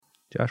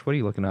Josh, what are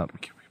you looking up?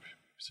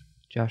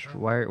 Josh,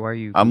 why are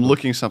you... I'm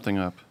looking something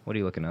up. What are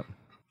you looking up?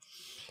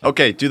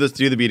 Okay, do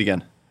the beat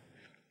again.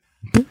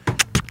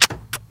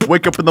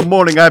 Wake up in the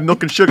morning, I have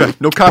milk and sugar.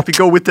 No coffee,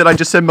 go with it, I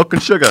just said milk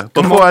and sugar.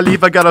 Before I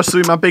leave, I gotta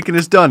assume my bacon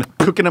is done.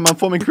 Cooking in my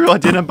foaming grill, I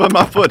didn't burn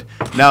my foot.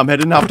 Now I'm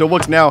heading off to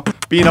work now.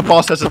 Being a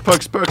boss has its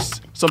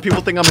perks. Some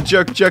people think I'm a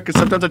jerk, and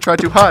sometimes I try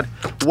too hard.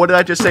 What did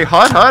I just say,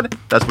 hard?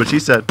 That's what she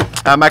said.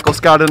 I'm Michael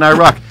Scott and I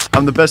rock.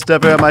 I'm the best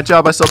ever at my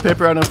job, I sell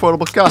paper at an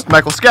affordable cost.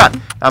 Michael Scott,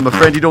 I'm a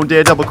friend you don't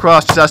dare double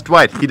cross. Just ask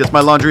Dwight, he does my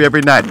laundry every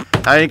night.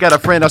 I ain't got a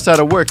friend outside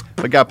of work,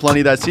 but got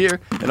plenty that's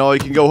here. And all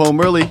you can go home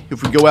early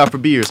if we go out for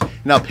beers.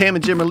 Now Pam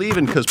and Jim are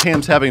leaving because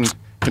Pam's having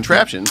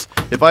contraptions.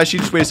 If she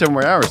just waited 7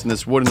 more hours and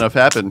this wouldn't have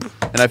happened,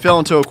 and I fell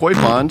into a koi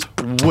pond,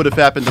 would have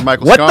happened to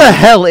Michael Scott. What the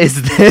hell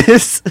is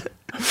this?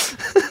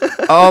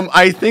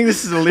 I think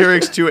this is the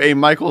lyrics to a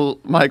Michael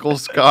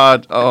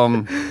Scott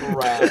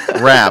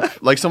rap.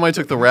 Like somebody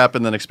took the rap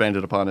and then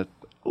expanded upon it.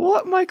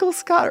 What Michael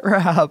Scott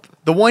rap?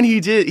 The one he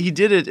did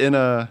it in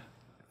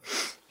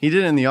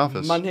The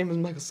Office. My name is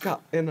Michael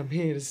Scott, and I'm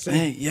here to sing.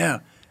 Hey, yeah.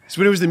 It's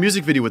when it was the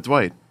music video with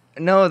Dwight.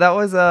 No, that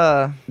was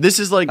This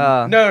is like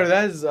No,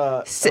 that is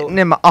sitting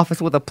in my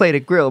office with a plate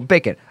of grilled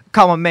bacon.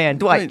 Call my man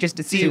Dwight just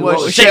to see what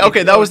was shaking.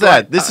 Okay, that was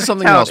that. This is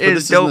something else, but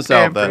this isn't the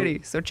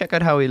South. So check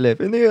out how we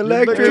live in the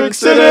electric Electric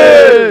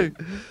city.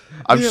 City.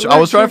 I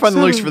was trying to find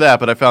the lyrics for that,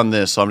 but I found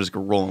this, so I'm just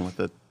rolling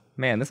with it.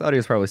 Man, this audio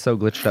is probably so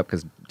glitched up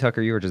because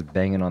Tucker, you were just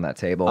banging on that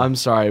table. I'm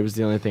sorry, it was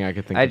the only thing I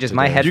could think of.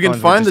 My head. You can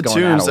find the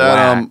tunes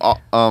at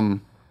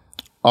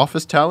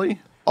Office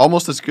Tally,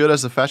 almost as good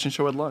as the fashion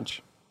show at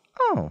lunch.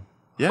 Oh,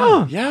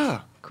 Yeah,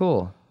 yeah.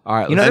 cool. All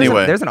right, You know,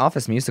 Anyway. there's an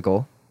Office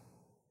musical,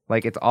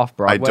 like it's off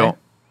Broadway.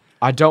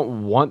 I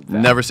don't want that.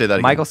 Never say that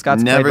again. Michael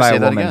Scott's Never played by say a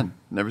that woman. again.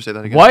 Never say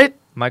that again. What?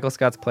 Michael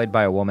Scott's played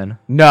by a woman.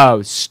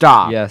 No,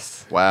 stop.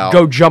 Yes. Wow.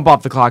 Go jump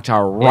off the clock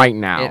tower right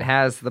now. It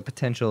has the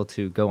potential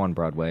to go on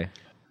Broadway.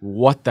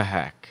 What the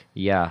heck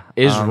Yeah.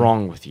 is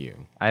wrong with you?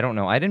 I don't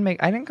know. I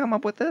didn't come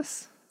up with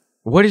this.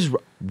 What is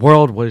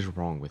world? What is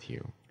wrong with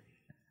you?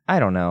 I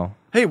don't know.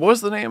 Hey, what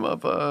was the name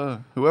of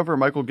whoever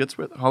Michael gets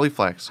with? Holly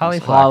Flax. Holly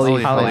Holly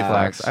Flax. Holly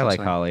Flax. Flax. I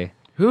like Holly.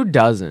 Who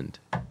doesn't?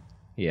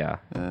 Yeah.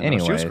 no,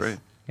 Anyways. she was great.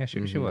 Yeah,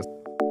 she was.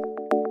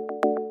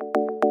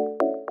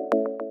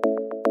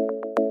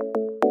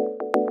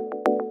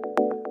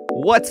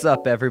 What's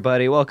up,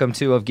 everybody? Welcome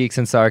to Of Geeks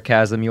and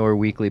Sarcasm, your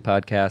weekly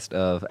podcast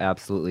of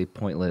absolutely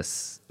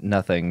pointless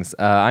nothings.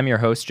 I'm your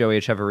host, Joey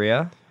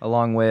Echeverria,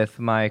 along with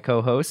my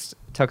co-host,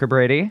 Tucker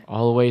Brady.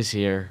 Always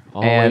here.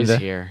 Always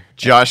And- here.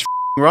 Josh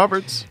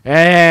Roberts.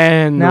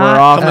 And Not we're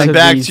off coming to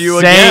back the to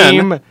you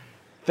same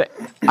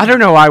I don't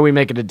know why we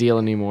make it a deal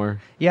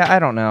anymore. Yeah, I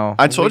don't know.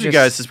 I told We you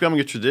just- guys it's becoming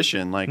a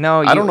tradition. Like,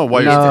 No, I don't know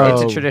why no. you're.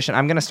 It's a tradition.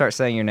 I'm going to start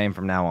saying your name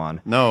from now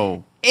on.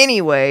 No.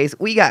 Anyways,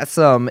 we got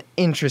some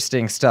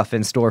interesting stuff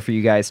in store for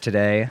you guys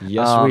today.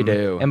 Yes, we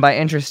do. And by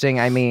interesting,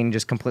 I mean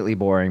just completely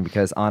boring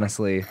because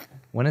honestly,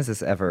 when is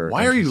this ever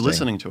Why are you interesting?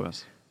 listening to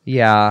us?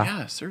 Yeah.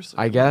 Yeah, seriously.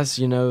 I guess,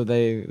 you know,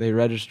 they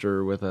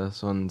register with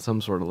us on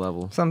some sort of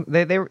level.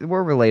 They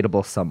were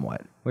relatable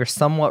somewhat. We're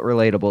somewhat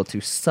relatable to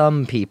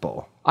some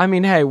people. I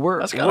mean, hey,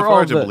 That's kinda we're all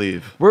hard to the-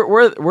 believe.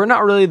 We're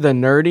not really the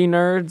nerdy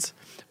nerds,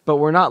 but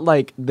we're not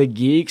like the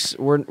geeks.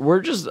 We're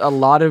just a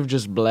lot of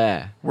just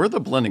blah. We're the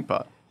blending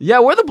pot. Yeah,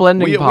 we're the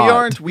blending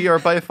pot. We are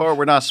by far.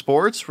 We're not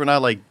sports. We're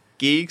not like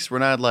geeks. We're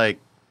not like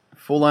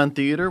full on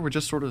theater. We're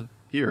just sort of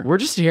here. We're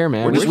just here,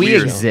 man. We're just We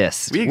weird.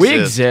 exist. We We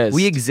exist.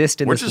 We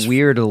exist in We're this just-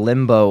 weird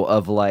limbo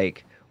of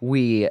like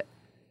we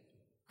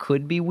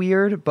could be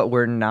weird, but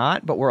we're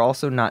not. But we're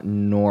also not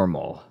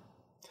normal.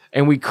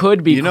 And we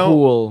could be You know,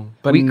 cool,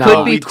 but We no.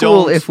 could be we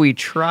cool don't- if we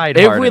tried.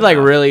 if hard we like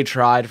enough. really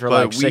tried for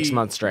But like 6 we-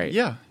 months straight.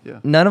 Yeah, yeah.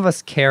 None of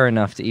us care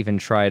enough to even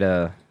try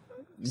to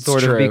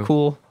sort of be true.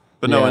 cool.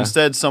 But no, Yeah.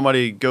 instead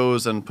somebody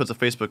goes and puts a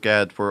Facebook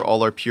ad where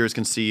all our peers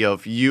can see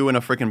of you in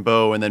a freaking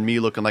bow and then me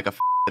looking like a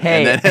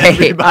Hey, and then hey,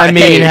 everybody- I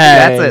mean,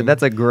 hey.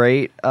 that's a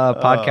great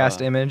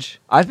podcast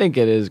image. I think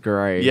it is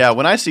great. Yeah,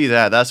 when I see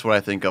that, that's what I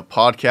think of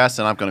podcast,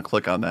 and I'm going to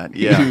click on that.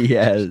 Yeah.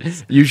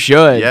 yes. You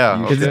should. Yeah,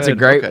 Because it's a okay,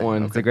 great okay,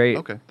 one. It's a great.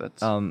 Okay,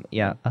 that's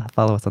Yeah.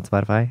 Follow us on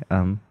Spotify.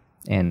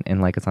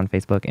 And like us on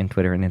Facebook and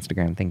Twitter and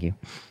Instagram. Thank you.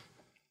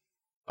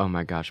 Oh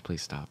my gosh,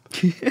 please stop.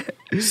 so.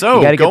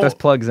 You got to go, get those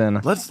plugs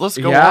in. Let's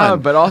go yeah,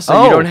 on. but also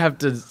Oh. you don't have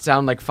to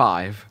sound like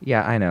 5.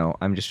 Yeah, I know.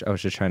 I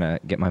was just trying to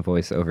get my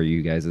voice over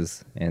you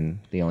guys's, and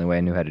the only way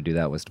I knew how to do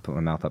that was to put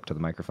my mouth up to the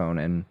microphone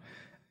and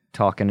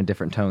talk in a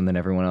different tone than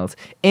everyone else.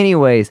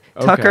 Anyways,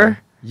 Tucker. Okay.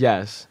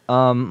 Yes.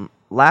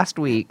 Last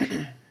week,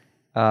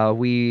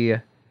 we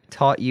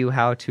taught you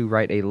how to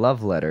write a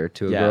love letter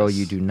to a girl Yes.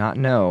 you do not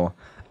know.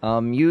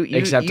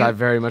 Except you, I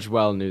very much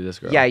well knew this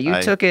girl. Yeah, you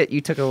I- took it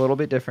a little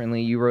bit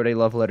differently. You wrote a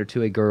love letter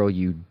to a girl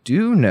you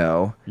do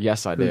know,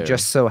 Yes, I who do.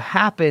 just so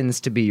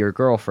happens to be your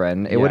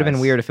girlfriend. It would have been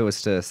Yes. weird if it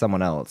was to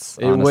someone else.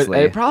 it would. Honestly,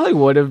 It probably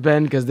would have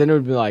been because then it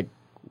would be like,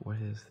 what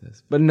is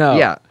this? But no.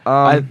 Yeah,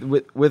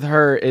 with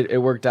her,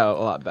 it worked out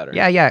a lot better.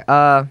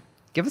 yeah.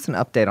 Give us an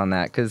update on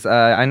that, because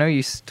I know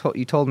you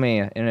told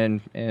me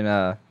in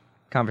a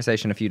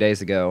conversation a few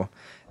days ago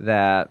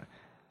that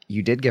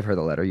You did give her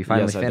the letter. You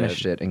finally Yes, I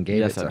finished did. it and gave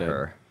Yes, it I to did.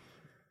 her.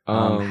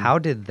 How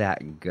did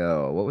that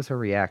go? What was her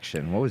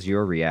reaction? What was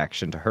your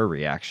reaction to her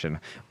reaction?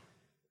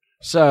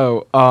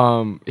 So,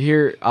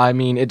 here, I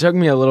mean, it took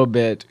me a little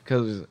bit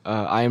because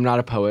I am not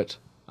a poet.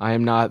 I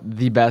am not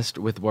the best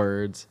with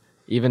words,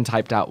 even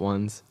typed out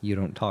ones. You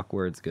don't talk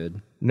words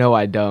good. No,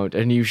 I don't,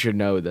 and you should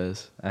know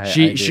this. I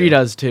She do.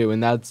 does too,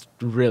 and that's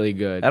really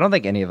good. I don't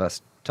think any of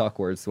us talk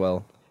words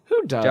well.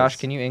 Who does? Josh,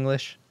 can you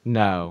English?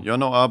 No, Yo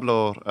no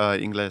hablo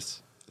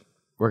inglés.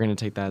 we're gonna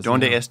take that. As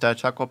Donde no. está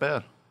Taco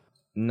Bell?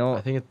 No.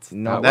 I think it's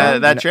no.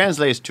 That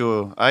translates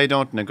to I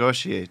don't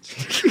negotiate.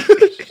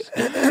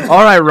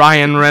 All right,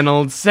 Ryan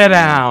Reynolds, sit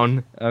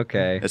down.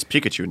 Okay. It's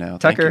Pikachu now.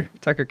 Thank Tucker, you.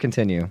 Tucker,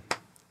 continue.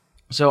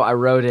 So I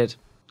wrote it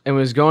and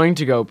was going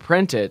to go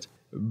print it,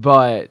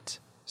 but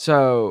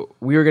so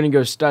we were gonna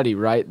go study,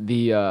 right?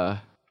 The on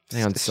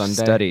Sunday.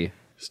 Study.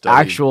 Study.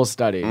 Actual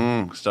study.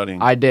 Studying.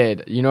 I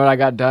did. You know what I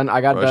got done? I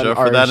got Watch done out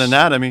for that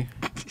anatomy.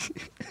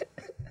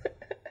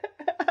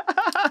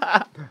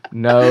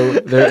 No,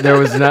 there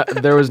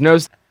was no.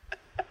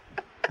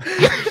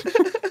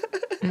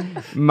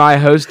 My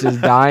host is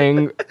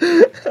dying.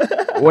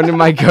 One of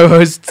my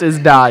co-hosts is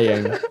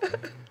dying.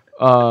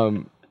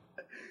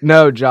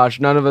 No, Josh,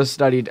 none of us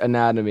studied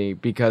anatomy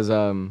because,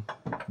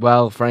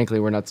 well, frankly,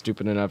 we're not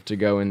stupid enough to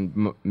go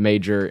and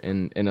major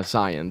in a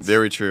science.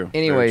 Very true.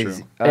 Very Anyways,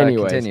 true.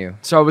 Anyways, continue.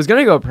 so I was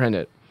gonna go print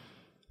it,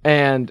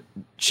 and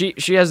she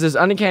has this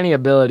uncanny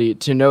ability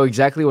to know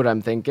exactly what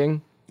I'm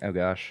thinking. Oh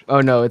gosh,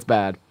 Oh no, it's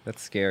bad.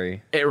 that's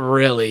scary. It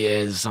really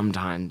is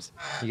sometimes.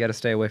 You got to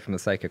stay away from the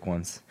psychic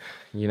ones.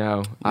 You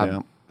know, Yeah.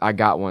 I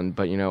got one,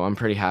 but you know, I'm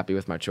pretty happy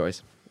with my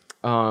choice.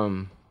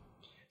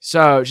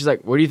 So she's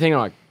like, "What do you think?"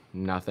 I'm like,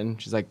 "Nothing."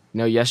 She's like,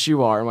 "No, yes,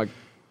 you are." I'm like,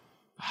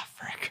 "Ah,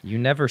 frick." You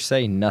never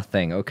say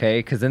nothing, okay?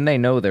 Because then they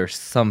know there's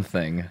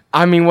something.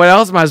 I mean, what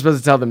else am I supposed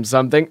to tell them?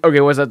 Something?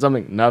 Okay, what's that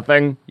something?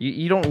 Nothing.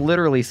 You don't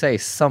literally say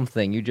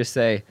something. You just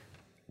say,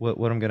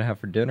 what I'm gonna have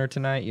for dinner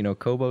tonight. You know,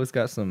 Kobo's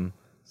got some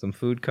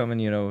food coming.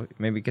 You know,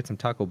 maybe get some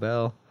Taco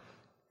Bell.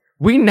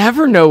 We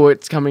never know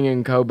what's coming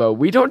in Kobo.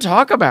 We don't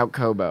talk about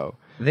Kobo.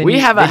 We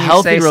have a then you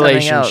healthy say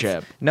something else.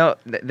 relationship. No,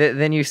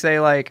 then you say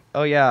like,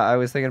 oh yeah, I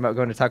was thinking about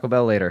going to Taco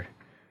Bell later.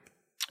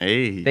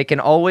 Hey. They can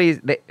always,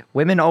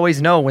 women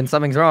always know when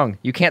something's wrong.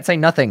 You can't say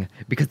nothing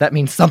because that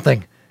means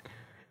something.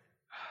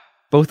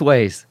 Both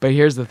ways. But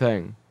here's the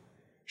thing.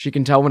 She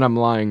can tell when I'm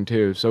lying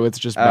too, so it's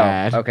just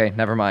bad. Oh, okay,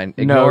 never mind.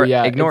 No, Ignore,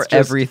 yeah, ignore it's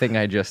just- everything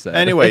I just said.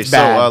 Anyway, It's so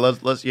bad.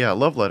 let's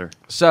love letter.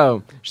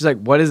 So she's like,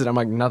 "What is it?" I'm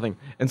like, "Nothing."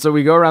 And so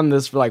we go around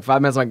this for like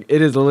 5 minutes. I'm like,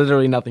 "It is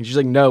literally nothing." She's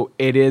like, "No,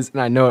 it is,"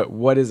 and I know it.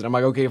 What is it? I'm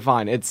like, "Okay,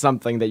 fine. It's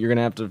something that you're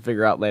gonna have to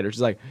figure out later."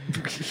 She's like,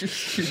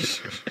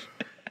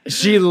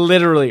 she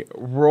literally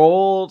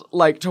rolled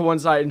like to one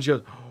side and she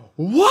goes,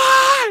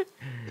 "What?"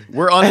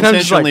 We're I'm just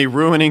unintentionally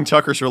ruining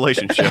Tucker's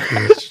relationship.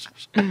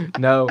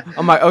 No.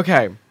 I'm like,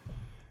 "Okay."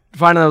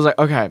 Finally, I was like,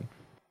 "Okay,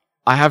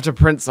 I have to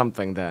print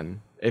something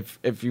then. If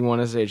you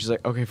want to say it." She's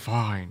like, "Okay,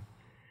 fine."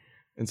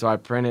 And so I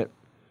print it,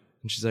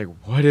 and she's like,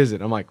 "What is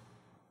it?" I'm like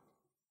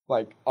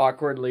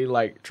awkwardly,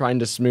 like trying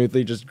to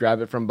smoothly just grab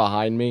it from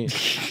behind me.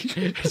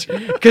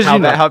 Because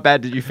How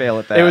bad did you fail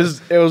at that?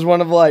 it was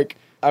one of like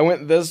I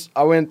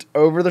went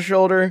over the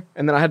shoulder,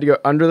 and then I had to go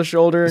under the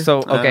shoulder. So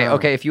okay, Oh.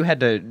 okay. If you had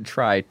to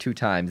try 2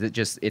 times,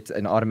 it's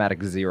an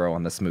automatic 0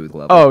 on the smooth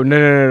level. Oh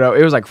no!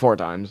 It was like 4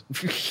 times.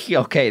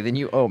 Okay,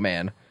 then oh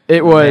man,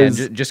 It Man,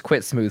 was just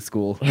quit smooth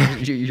school.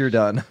 You're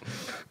done.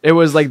 It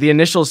was like the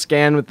initial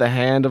scan with the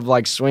hand of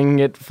like swinging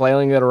it,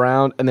 flailing it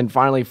around, and then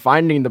finally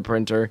finding the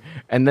printer.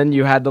 And then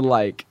you had to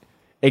like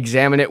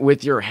examine it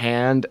with your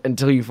hand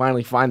until you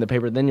finally find the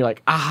paper. Then you're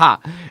like, aha.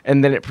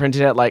 And then it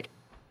printed at like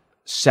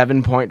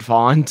 7-point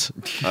font.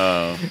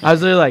 Oh. I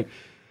was really like,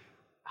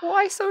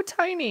 Why so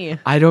tiny?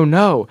 I don't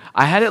know.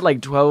 I had it like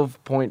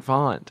 12-point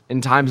font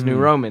in Times New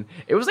Roman.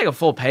 It was like a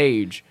full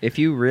page. If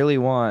you really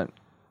want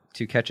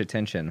to catch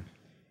attention,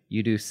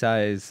 you do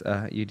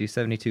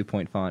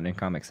 72-point font in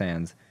Comic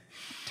Sans.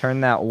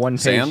 Turn that one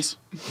page.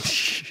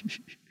 Sans?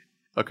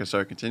 Okay,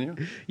 sorry, continue.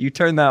 You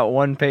turn that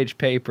 1-page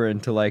paper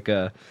into like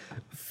a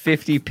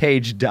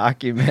 50-page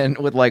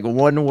document with like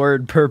 1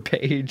 word per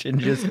page and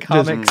just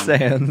Comic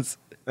Sans.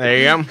 There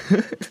you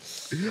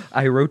go.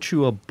 I wrote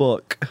you a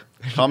book.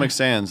 Comic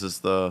Sans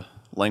is the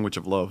language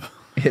of love.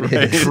 It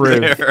is.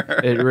 Truth.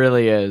 It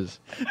really is.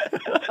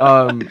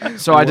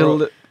 So I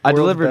delivered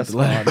best the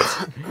letter.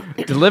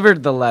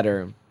 Delivered the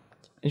letter,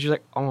 and she's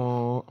like,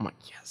 "Oh," I'm like,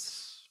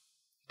 "Yes,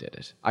 did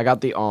it." I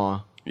got the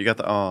aw. You got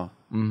the aw.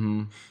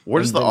 Mm-hmm.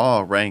 Where does the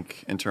aw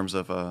rank in terms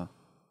of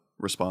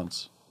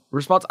response?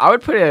 Response. I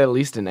would put it at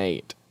least an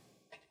 8,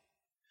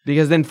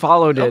 because then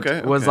followed it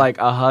Okay, was okay. like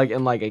a hug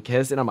and like a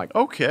kiss, and I'm like,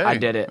 Okay. I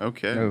did it.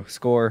 Okay. Oh,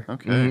 score.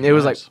 Okay. It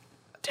was like, nice.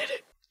 did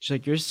it. She's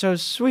like, "You're so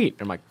sweet."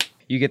 I'm like,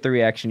 You get the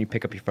reaction. You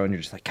pick up your phone.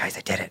 You're just like, guys,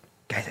 I did it.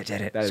 Guys, I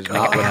did it. "That is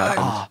not what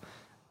happened.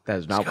 That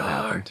is not what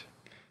happened."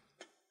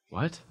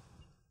 What?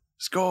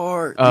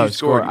 Score. Oh,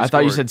 score. I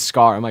thought you said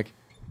scar. I'm like,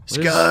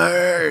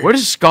 score. what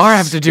does scar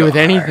have to do with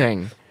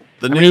anything?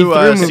 The I mean, new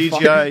he threw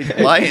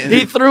CGI lion.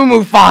 He threw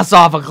Mufasa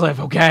off a cliff.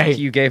 Okay.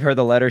 You gave her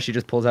the letter. She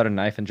just pulls out a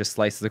knife and just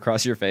slices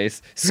across your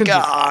face. Scar.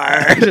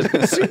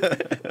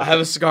 I have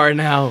a scar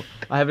now.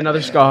 I have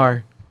another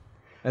scar.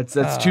 That's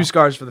 2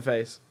 scars for the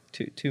face.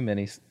 Too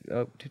many.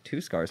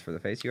 Two scars for the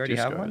face. You already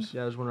 2 have scars. one.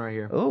 Yeah, there's one right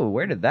here. Oh,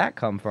 where did that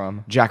come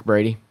from? Jack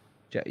Brady.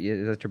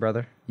 Is that your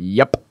brother?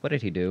 Yep. What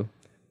did he do?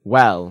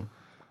 Well,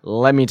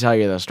 let me tell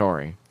you the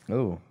story.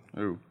 Oh,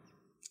 Ooh.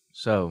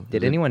 So,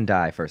 did anyone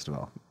die? First of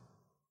all,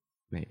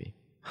 maybe.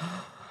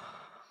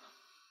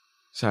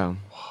 So,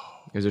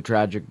 it was a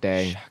tragic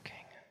day. shocking.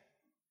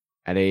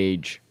 At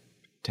age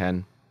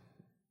 10.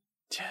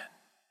 10.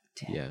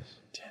 Yes.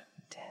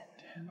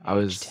 10. I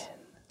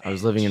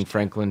was living in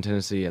Franklin,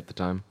 Tennessee at the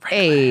time.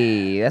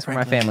 Hey, that's where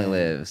my family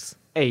lives.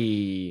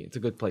 Hey, it's a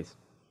good place.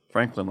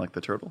 Franklin, like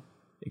the turtle.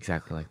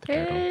 Exactly like the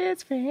turtle.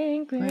 It's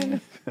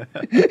Franklin.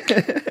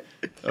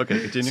 Okay,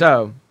 continue.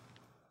 So,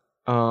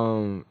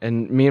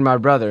 and me and my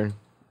brother,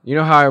 you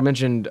know how I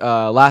mentioned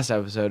last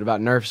episode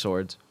about Nerf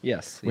swords?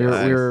 Yes. We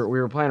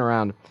were playing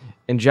around,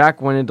 and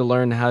Jack wanted to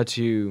learn how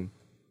to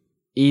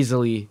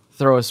easily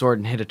throw a sword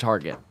and hit a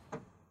target.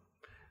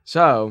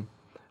 So,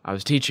 I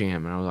was teaching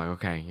him, and I was like,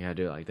 "Okay, you gotta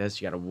do it like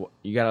this. You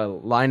gotta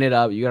line it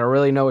up. You gotta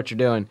really know what you're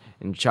doing,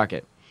 and chuck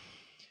it."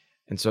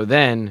 And so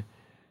then,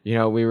 we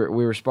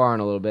were sparring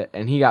a little bit,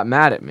 and he got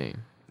mad at me.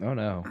 Oh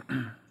no.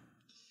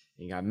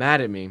 He got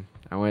mad at me.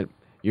 I went,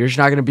 "You're just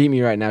not gonna beat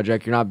me right now,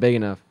 Jack. You're not big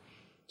enough."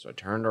 So I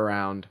turned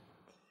around.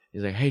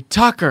 He's like, "Hey,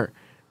 Tucker!"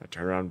 I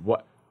turned around.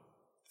 What?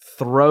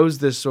 Throws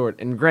this sword.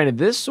 And granted,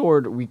 this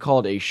sword we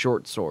called a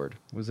short sword.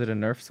 Was it a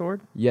Nerf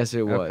sword? Yes,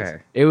 it was. Okay.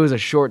 It was a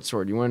short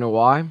sword. You want to know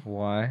why?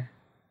 Why?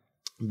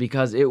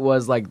 Because it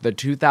was like the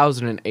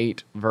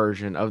 2008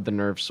 version of the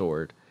Nerf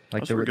sword.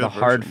 Like Those were the good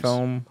hard versions.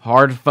 foam.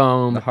 Hard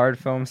foam. The hard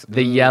foams.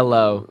 The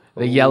yellow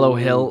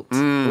hilt.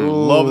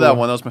 Love that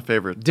one. That was my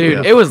favorite.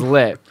 Dude, Yeah. it was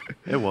lit.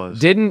 It was.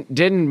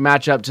 Didn't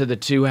match up to the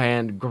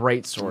 2-hand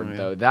great sword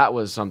though. That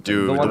was something.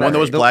 Dude, the one one that- that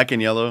was the- black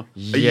and yellow.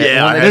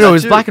 Yeah, I had no, that it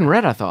was too. black and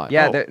red. I thought.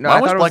 Yeah. Oh, No, mine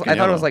I was thought it was. black and I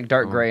thought it was yellow. like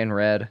dark gray and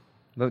red.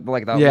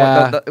 Like that.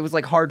 Yeah. It was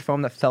like hard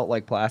foam that felt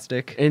like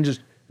plastic. And just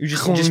You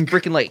just clunk.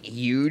 freaking like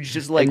huge,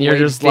 just like and you're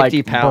weighed just 50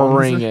 like pounds.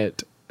 bring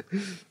it.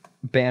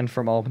 Banned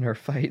from all Nerf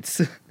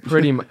fights.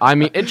 Pretty. I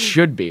mean, it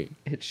should be.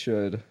 It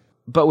should.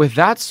 But with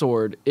that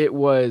sword, it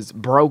was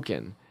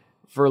broken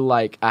for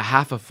like a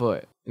half a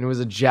foot, and it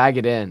was a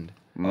jagged end.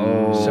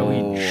 Oh. So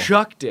he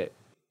chucked it,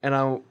 and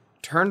I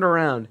turned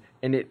around,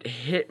 and it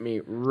hit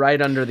me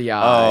right under the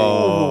eye.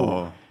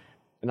 Oh.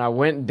 And I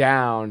went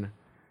down,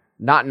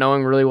 not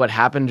knowing really what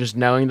happened, just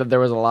knowing that there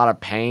was a lot of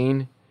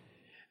pain.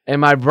 And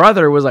my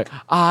brother was like,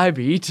 "I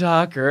be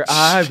Tucker,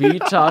 I be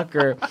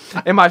Tucker."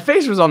 And my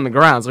face was on the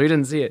ground, so he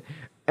didn't see it.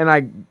 And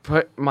I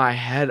put my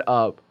head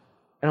up,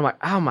 and I'm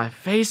like, "Ow, my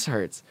face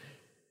hurts."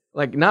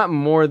 Like, not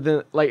more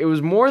than, like, it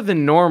was more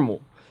than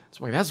normal. So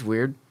I'm like, that's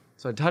weird.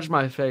 So I touch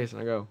my face,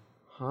 and I go,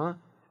 "Huh?"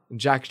 And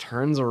Jack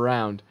turns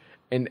around,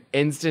 and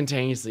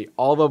instantaneously,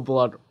 all the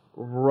blood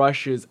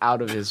rushes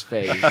out of his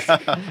face.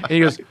 And he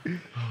goes,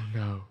 "Oh,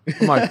 no."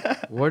 I'm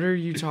like, "What are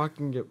you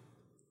talking about?"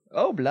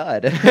 Oh,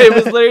 blood. It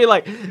was literally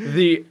like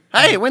the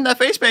Hey, when that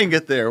face paint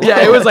get there? yeah.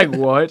 It was like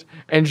what?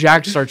 And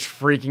Jack starts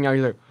freaking out.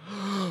 He's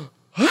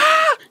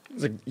like,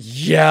 he's like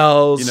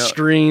yells,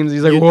 screams.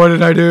 He's like, "What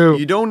did I do?"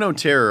 You don't know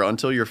terror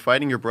until you're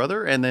fighting your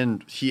brother, and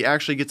then he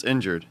actually gets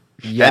injured.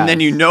 Yes. And then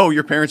you know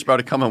your parents about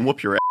to come and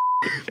whoop your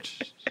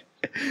ass.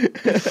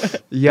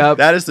 Yep.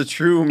 That is the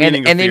true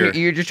meaning and of fear.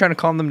 then you're just trying to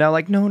calm them down,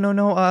 like,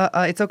 no,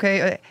 it's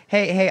okay.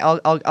 Hey,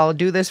 I'll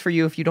do this for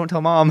you if you don't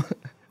tell mom.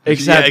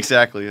 Except, yeah,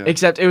 exactly. Yeah.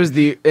 Except it was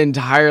the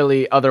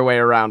entirely other way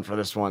around for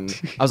this one.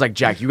 I was like,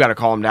 "Jack, you gotta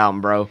calm down,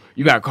 bro.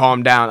 You gotta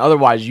calm down.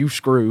 Otherwise, you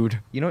screwed."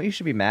 You know what you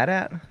should be mad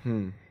at?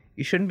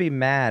 You shouldn't be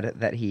mad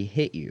that he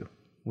hit you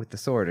with the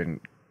sword and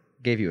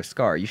gave you a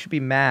scar. You should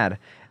be mad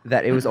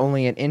that it was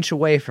only an inch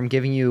away from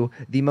giving you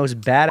the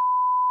most bad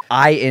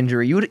eye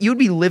injury. You'd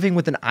be living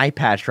with an eye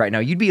patch right now.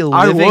 You'd be a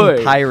living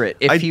would. pirate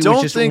if I he don't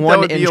was just think one that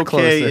would inch be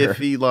okay closer. if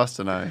he lost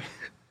an eye.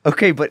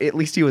 Okay, but at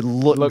least he would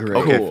look great.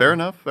 Cool. Okay, fair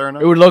enough. Fair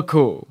enough. It would look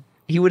cool.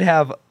 He would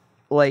have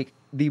like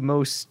the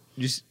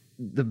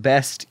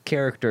best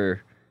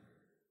character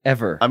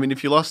ever. I mean,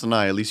 if you lost an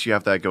eye, at least you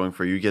have that going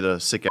for you. You get a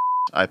sick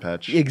eye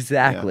patch.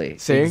 Exactly.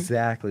 See?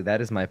 Exactly.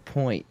 That is my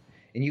point.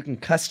 And you can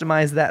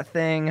customize that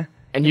thing.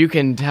 And you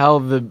can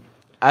tell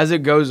as it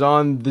goes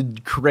on, the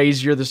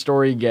crazier the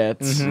story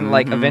gets.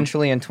 Like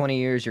eventually in 20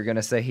 years, you're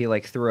gonna say he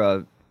like threw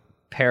a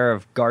pair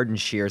of garden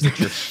shears at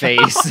your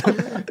face.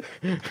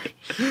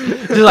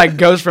 Just like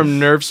goes from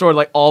Nerf sword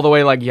like all the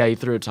way like, "Yeah, he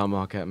threw a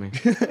tomahawk at me."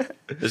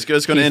 This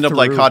guy's going to end up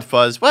like Hot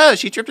Fuzz. Well,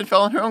 she tripped and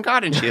fell on her own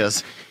garden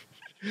shears.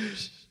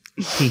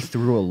 He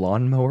threw a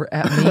lawnmower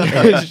at me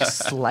and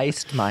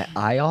sliced my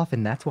eye off,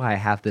 and that's why I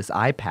have this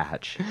eye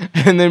patch.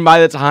 And then by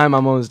the time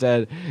I'm almost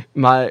dead,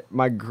 my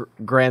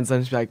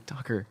grandson's be like,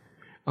 "Tucker,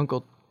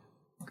 Uncle,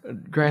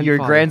 grandfather." Your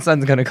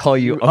grandson's gonna call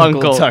you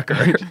Uncle Tucker.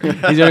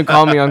 He's gonna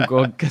call me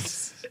Uncle.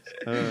 'Cause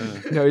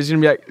no, he's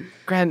gonna be like,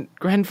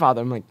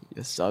 grandfather. I'm like,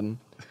 "Yes, son.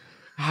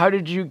 How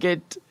did you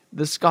get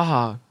the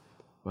scar?"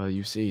 Well,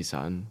 you see,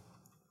 son.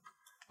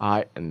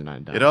 And then I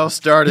died. It all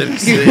started.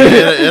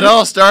 It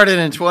all started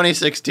in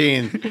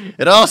 2016.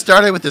 It all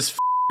started with this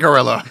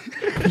gorilla.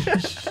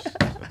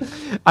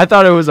 I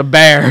thought it was a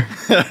bear.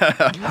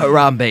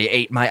 Harambe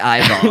ate my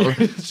eyeball.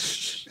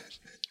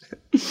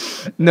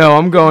 No,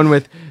 I'm going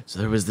with. So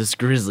there was this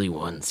grizzly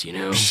once, you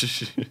know.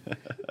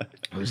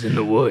 I was in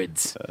the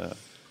woods.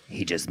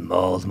 He just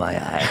mauled my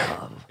eye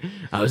off.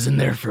 I was in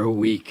there for a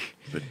week.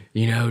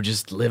 You know,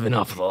 just living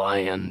off the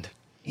land.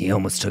 He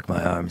almost took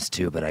my arms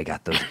too, but I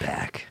got those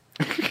back.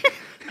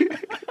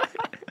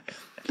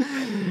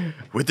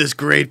 With his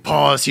great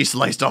paws, he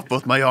sliced off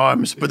both my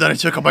arms, but then I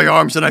took out my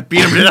arms and I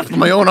beat him to death with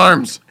my own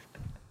arms.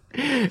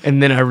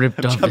 And then I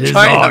ripped off his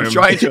I'm arm.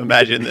 trying to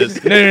imagine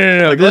this.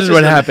 No. This is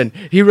what happened.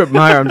 He ripped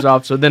my arms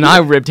off, so then I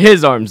ripped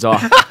his arms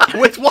off.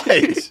 With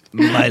what?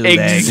 My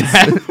legs.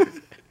 Exactly.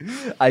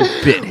 I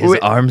bit his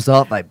arms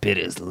off. I bit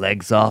his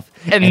legs off.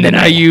 And then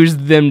I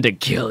used them to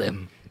kill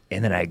him.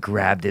 And then I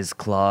grabbed his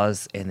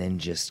claws and then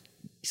just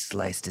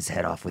sliced his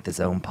head off with his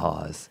own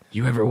paws.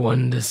 You ever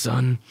wonder,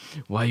 son,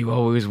 why you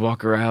always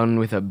walk around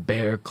with a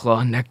bear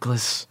claw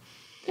necklace?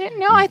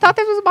 No, I thought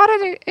this was bought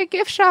at a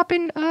gift shop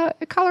in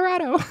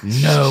Colorado.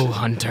 No,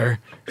 Hunter.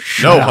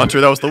 No, Hunter,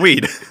 that was the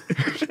weed.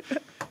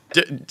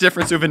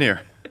 Different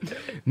souvenir.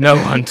 No,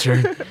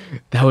 Hunter.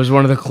 That was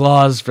one of the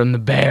claws from the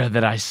bear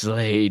that I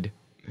slayed.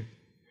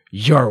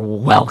 You're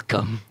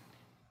welcome.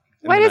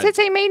 Why does it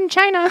say made in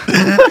China?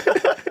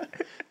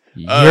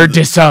 You're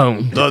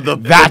disowned.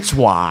 That's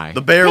why.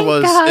 The bear Thank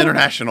was God.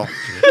 international.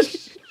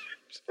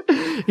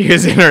 He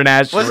was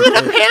international. Was it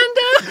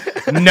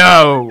a panda?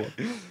 No.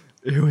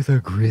 It was a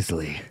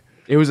grizzly.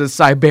 It was a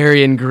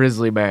Siberian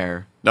grizzly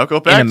bear. Now go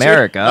back In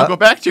America. Now go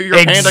back to your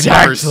panda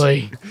cars.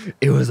 Exactly.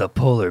 It was a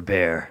polar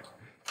bear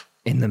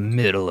in the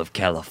middle of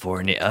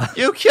California.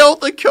 You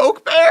killed the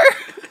Coke bear?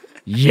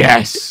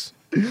 Yes.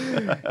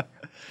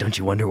 Don't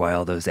you wonder why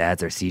all those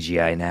ads are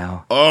CGI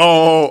now?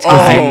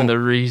 I'm the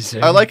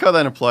reason. I like how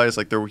that implies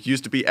like there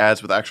used to be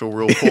ads with actual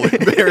real polar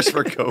bears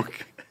for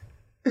Coke.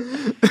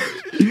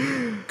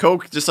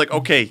 Coke just like,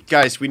 okay,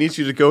 guys, we need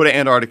you to go to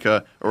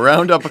Antarctica,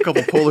 round up a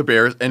couple polar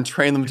bears, and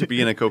train them to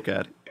be in a Coke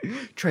ad.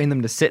 Train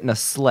them to sit in a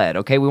sled,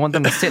 okay? We want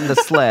them to sit in the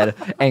sled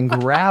and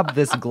grab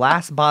this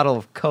glass bottle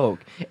of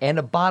Coke and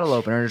a bottle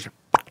opener and just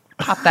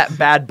pop that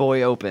bad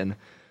boy open.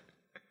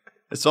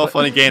 It's all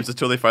funny games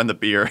until they find the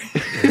beer.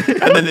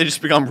 And then they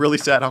just become really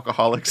sad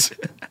alcoholics.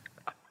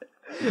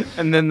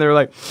 And then they're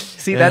like,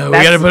 See, we that's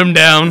gotta put him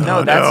down. No,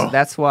 Oh, that's no.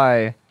 that's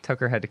why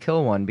Tucker had to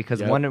kill one, because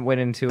Yep. one went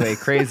into a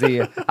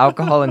crazy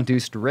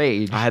alcohol-induced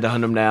rage. I had to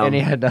hunt him down. And he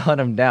had to hunt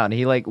him down.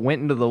 He like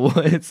went into the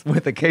woods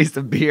with a case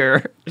of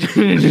beer.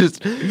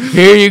 Just,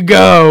 here you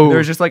go. There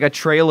was just like a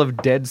trail of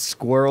dead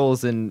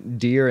squirrels and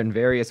deer and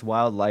various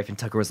wildlife, and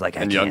Tucker was like,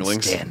 "I And can't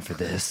younglings. stand for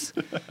this."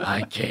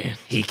 I can't.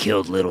 He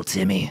killed little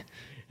Timmy,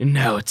 And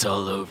now it's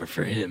all over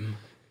for him.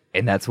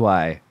 and that's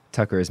why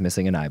Tucker is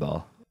missing an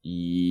eyeball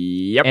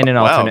Yep. in an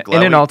Wow, alternate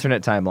glad we-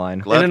 alternate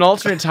timeline. Glad- In an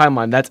alternate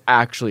timeline, that's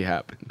actually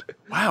happened.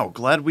 Wow,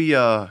 glad we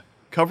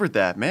covered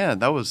that. Man,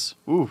 that was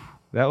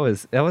That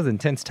was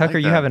intense. Tucker,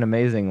 you that. have an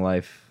amazing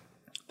life.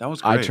 that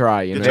was great. I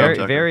try, you Good know. job, Very,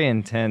 Tucker. very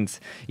intense.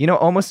 You know,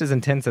 almost as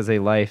intense as a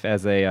life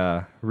as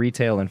a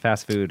retail and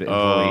fast food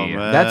employee.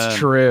 man. That's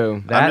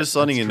true. That- I'm just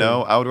letting you that's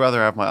know, I would rather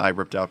have my eye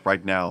ripped out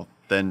right now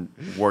than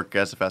work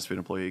as a fast food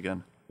employee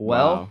again.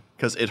 Well, Wow.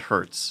 Because it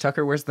hurts.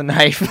 Tucker, where's the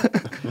knife?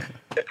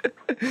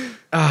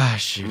 Ah,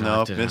 shoot. I No,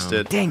 left it missed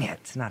home. it. Dang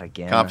it, not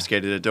again.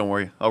 Confiscated it. Don't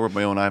worry. I'll rip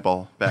my own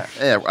eyeball back.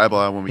 Eyeball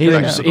out when we He's, get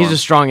a, back to the he's dorm. a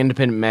strong,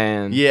 independent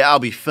man. Yeah, I'll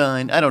be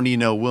fine. I don't need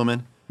no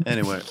woman.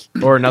 Anyway,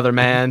 Or another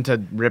man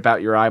to rip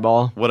out your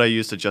eyeball. what I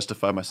use to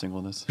justify my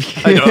singleness.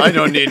 I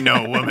don't need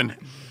no woman.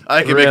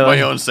 I can make my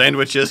Really? own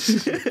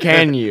sandwiches.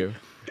 Can you?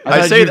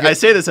 I thought say you could- I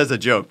say this as a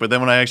joke, but then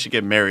when I actually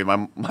get married,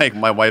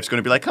 my wife's going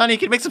to be like, "Honey,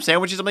 can you make some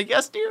sandwiches?" I'm like,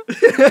 "Yes, dear."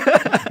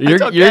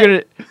 You're okay.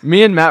 gonna.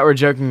 Me and Matt were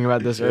joking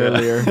about this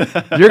earlier.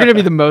 You're gonna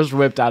be the most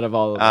whipped out of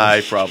all of us.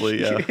 I probably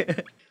yeah.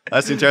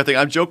 That's the entire thing.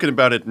 I'm joking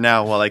about it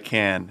now while I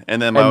can,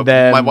 and then And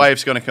then- my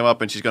wife's going to come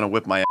up and she's going to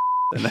whip my ass,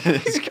 and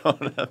then it's going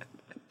to.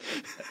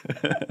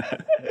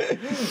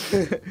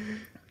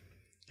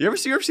 You ever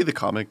see the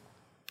comic?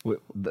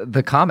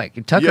 The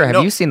comic. Tucker, Yeah, have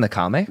no. you seen the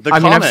comic? The I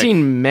mean, I've comic.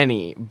 seen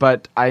many,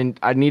 but I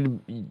need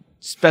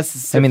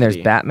specificity. I mean, there's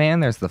Batman,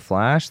 there's the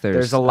Flash,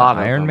 there's a lot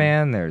of Iron them.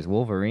 Man, there's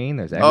Wolverine,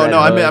 there's Oh X-Men. no,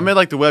 I Hood. meant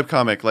like the web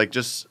comic, like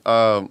just.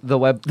 the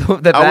web.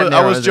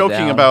 I was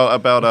joking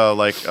about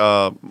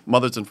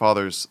mothers and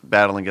fathers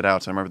battling it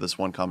out. So I remember this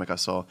one comic I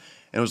saw,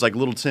 and it was like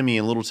little Timmy,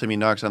 and little Timmy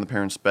knocks on the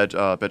parents'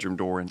 bedroom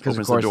door and because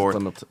opens of course the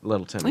door. it's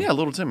little Timmy. Yeah,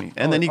 little Timmy,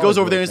 and then he always goes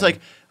over there and he's little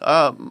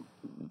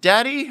like,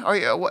 "Daddy,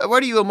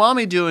 what are you and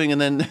Mommy doing?"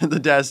 And then the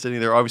dad's sitting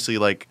there, obviously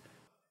like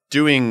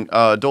doing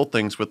adult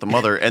things with the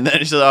mother, and then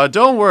he says,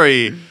 "Don't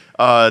worry."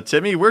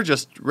 Timmy, we're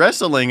just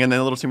wrestling. And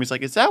then little Timmy's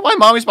like, "Is that why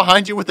Mommy's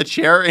behind you with a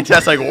chair?" And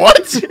Dad's like,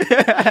 "What?"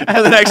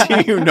 And the next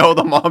thing you know,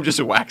 the mom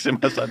just whacks him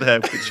upside the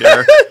head with a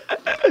chair.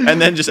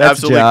 And then just That's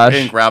absolutely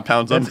Josh. ground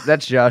pounds him.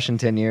 That's Josh in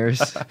 10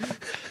 years.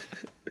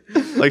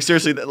 Like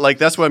seriously, like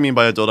that's what I mean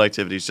by adult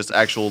activities. Just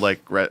actual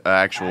like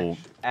actual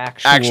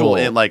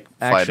in like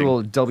fighting.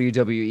 Actual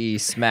WWE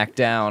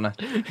SmackDown,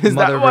 Is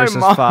mother that why versus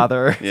Mom-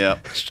 father. Yeah.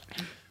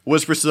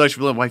 Was Priscilla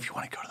actually like, wife, you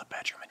want to go to the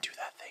bedroom and do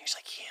that thing? She's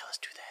like, yeah, let's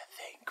do that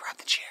thing. Grab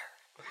the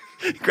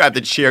chair. Grab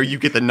the chair. You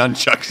get the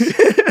nunchucks.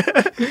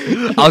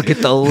 I'll get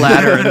the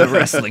ladder in the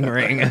wrestling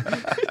ring.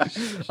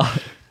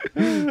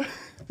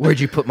 Where'd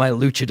you put my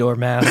luchador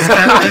mask?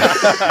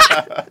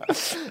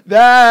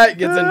 That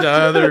gets into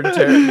other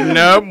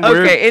nope.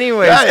 Okay,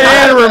 anyways.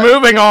 And we're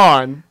moving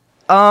on.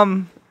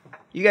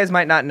 You guys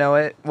might not know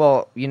it.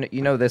 Well,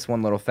 you know this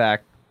one little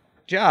fact.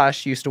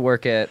 Josh used to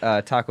work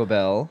at Taco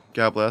Bell.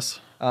 God bless.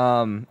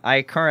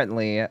 I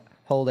currently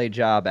hold a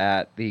job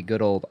at the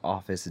good old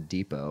Office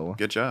Depot.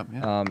 Good job.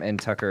 Yeah. And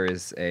Tucker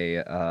is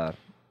a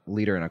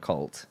leader in a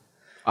cult.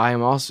 I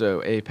am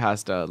also a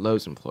past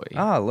Lowe's employee.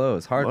 Ah,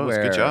 Lowe's hardware. Lowe's,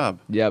 good job.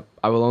 Yep.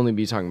 I will only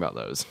be talking about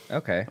Lowe's.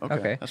 Okay.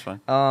 Okay. That's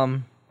fine.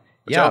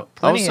 Yeah. I will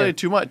Plenty say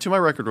of- to my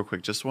record real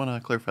quick. Just want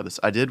to clarify this.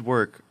 I did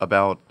work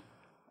about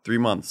 3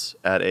 months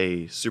at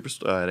a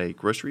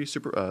grocery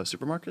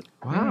supermarket.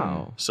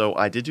 Wow. So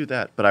I did do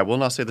that, but I will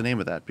not say the name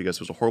of that because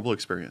it was a horrible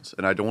experience,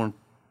 and I don't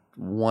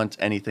want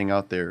anything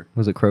out there.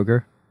 Was it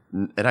Kroger?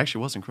 It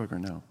actually wasn't Kroger,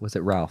 no. Was it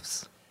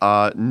Ralph's?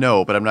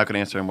 No, but I'm not going to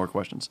answer any more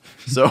questions.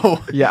 So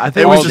Yeah, I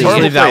think it was we'll just just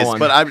horrible leave that place. one.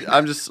 But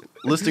I'm just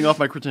listing off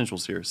my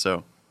credentials here.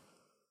 So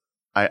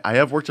I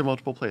have worked in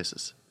multiple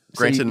places.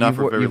 Granted, not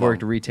for very You've long.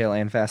 worked retail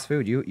and fast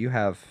food. You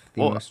have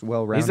the Well, most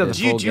well-rounded. the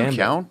Do you full gambit.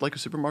 count like a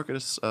supermarket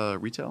as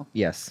retail?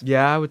 Yes.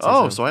 Yeah, I would say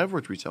Oh, so. so I have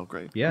worked retail.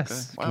 Great. Yes.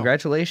 Okay. Wow.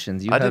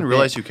 Congratulations. You I have didn't been-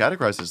 realize you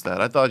categorized as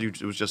that. I thought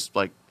it was just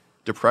like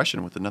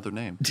depression with another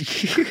name.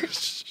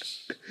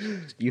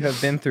 You have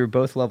been through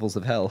both levels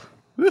of hell.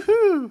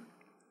 Woohoo!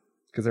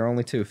 Because there are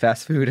only two: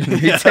 fast food and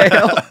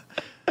retail.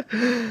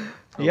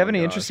 Do you have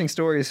any interesting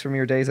stories from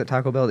your days at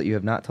Taco Bell that you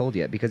have not told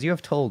yet? Because you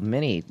have told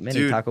many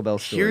Dude, Taco Bell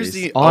stories. Here's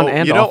the On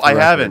and you know off the I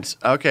record. haven't.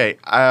 Okay,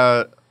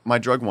 my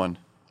drug one.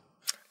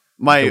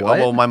 My The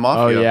what? my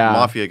mafia yeah.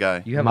 mafia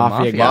guy. You have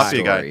Mafia a guy.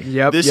 mafia, Mafia guy. story.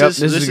 Yep, This yep, is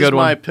this is a this good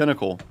my one.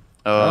 pinnacle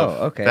of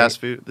okay. fast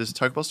food. This is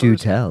Taco Bell Do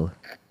stories. tell.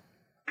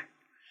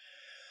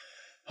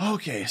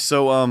 Okay,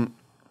 so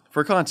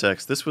for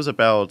context, this was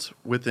about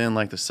within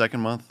like the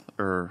second month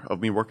of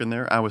me working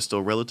there. I was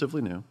still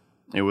relatively new.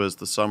 It was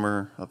the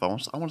summer of I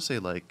want to say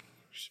like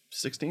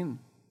 16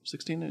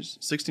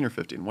 or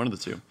 15, one of the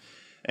two.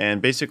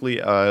 And basically,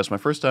 it was my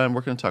first time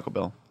working at Taco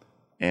Bell,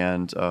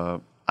 and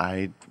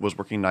I was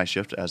working night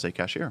shift as a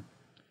cashier.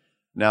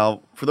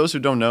 Now, for those who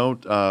don't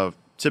know,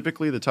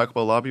 typically the Taco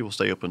Bell lobby will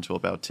stay open until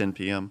about 10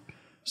 p.m.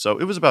 So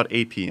it was about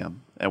 8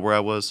 p.m. at where I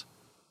was,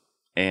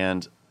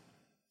 and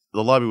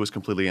the lobby was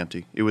completely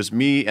empty. It was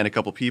me and a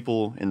couple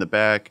people in the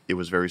back. It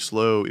was very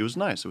slow. It was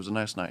nice. It was a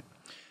nice night.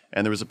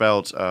 And there was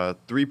about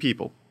 3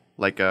 people,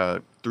 like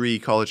 3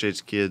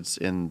 college-age kids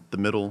in the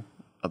middle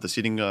of the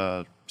seating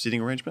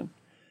arrangement,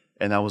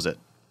 and that was it.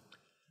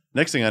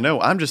 Next thing I know,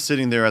 I'm just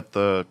sitting there at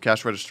the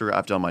cash register.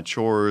 I've done my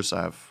chores.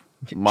 I've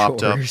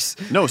mopped Chores.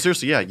 up. No,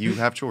 seriously, yeah, you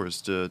have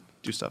chores to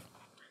do stuff.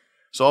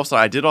 So all of a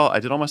sudden, I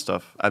did all my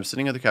stuff. I'm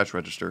sitting at the cash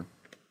register,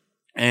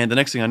 and the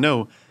next thing I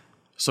know,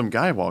 some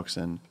guy walks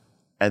in,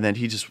 and then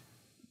he just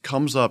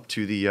comes up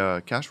to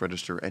the cash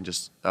register and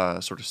just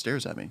sort of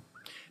stares at me.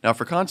 Now,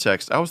 for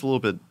context, I was a little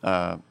bit.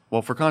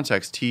 For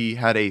context, he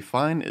had a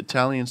fine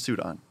Italian suit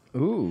on.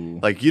 Ooh.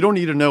 Like, you don't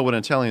need to know what an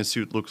Italian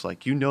suit looks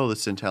like. You know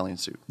this Italian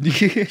suit.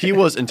 He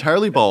was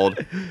entirely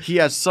bald. He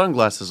had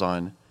sunglasses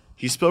on.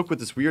 He spoke with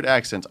this weird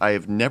accent I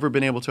have never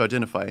been able to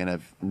identify and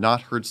I've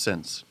not heard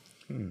since.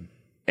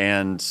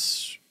 And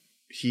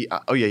he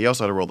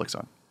also had a Rolex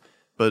on.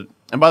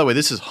 And by the way,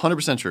 this is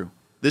 100% true.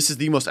 This is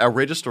the most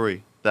outrageous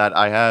story that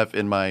I have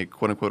in my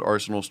quote-unquote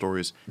arsenal of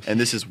stories, and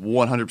this is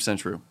 100%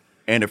 true.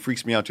 And it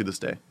freaks me out to this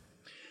day.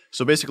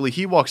 So basically,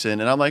 he walks in,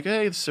 and I'm like,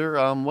 "Hey, sir,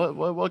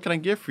 what can I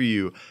get for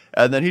you?"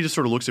 And then he just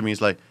sort of looks at me.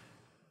 He's like,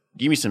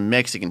 "Give me some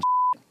Mexican."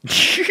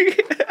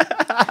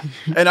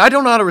 And I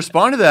don't know how to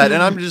respond to that.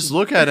 And I'm just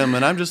look at him,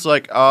 and I'm just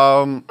like,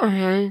 "Do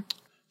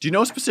you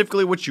know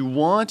specifically what you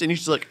want?" And he's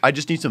just like, "I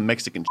just need some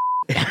Mexican."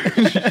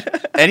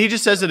 And he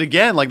just says it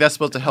again, like that's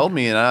supposed to help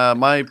me. And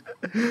my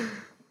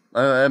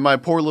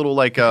poor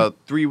little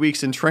 3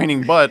 weeks in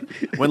training butt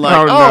when like,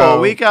 Oh, no.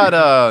 we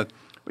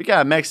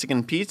got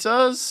Mexican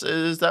pizzas.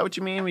 Is that what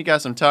you mean? We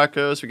got some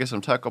tacos. We got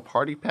some taco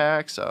party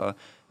packs.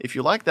 If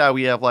you like that,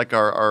 we have like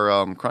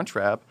our crunch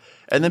wrap.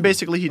 And then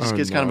basically he just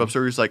gets kind of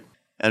absurd. He's like,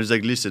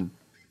 listen,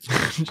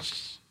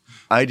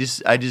 I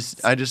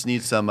just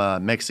need some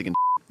Mexican.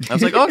 I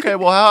was like, okay,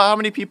 well, how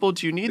many people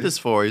do you need this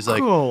for? He's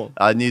like, Cool.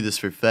 I need this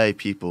for 5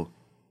 people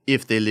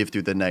if they live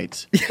through the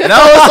night. And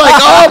I was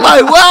like, oh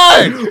my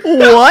word!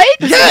 What?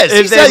 Yes, If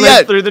he they said live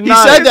that. through the He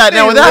night. said that.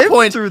 Now at that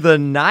point, through the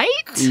night?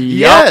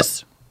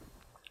 yes.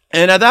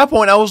 And at that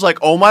point, I was like,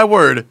 "Oh my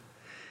word,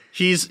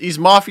 he's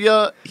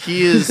mafia.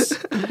 He is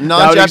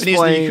non-Japanese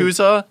explain-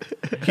 yakuza.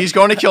 He's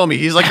going to kill me.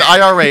 He's like the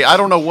IRA. I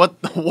don't know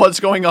what's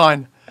going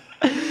on."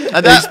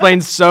 And That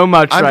explains so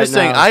much I'm right just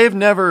saying, now. I have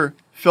never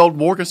felt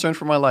more concerned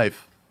for my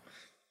life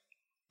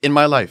in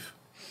my life.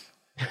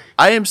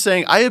 I am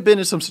saying I have been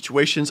in some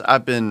situations.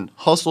 I've been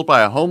hustled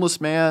by a homeless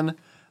man. heard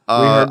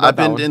about I've that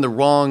been one. in the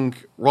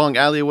wrong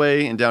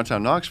alleyway in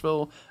downtown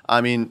Knoxville. I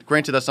mean,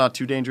 granted, that's not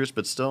too dangerous,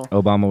 but still.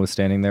 Obama was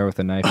standing there with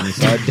a knife and he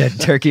saw a dead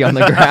turkey on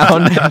the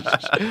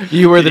ground.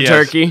 You were the Yes.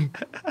 turkey.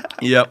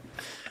 Yep.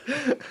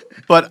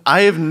 But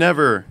I have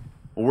never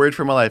worried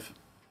for my life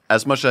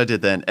as much as I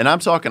did then. And I'm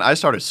talking, I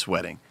started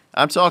sweating.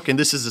 I'm talking,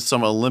 this is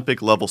some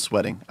Olympic level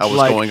sweating I was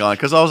Like- going on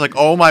because I was like,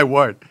 oh my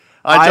word.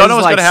 I don't know Eyes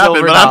what's like gonna happen,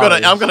 silver but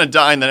dollars. I'm gonna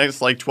die in the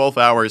next like 12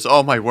 hours.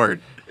 Oh my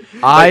word.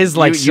 Eyes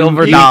like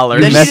silver dollars.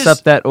 You Then mess he's-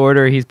 up that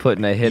order, he's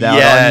putting a hit out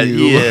Yeah, on you.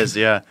 he is,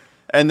 yeah.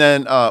 And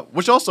then,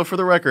 which also, for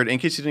the record, in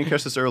case you didn't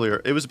catch this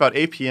earlier, it was about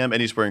 8 p.m.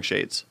 and he's wearing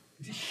shades.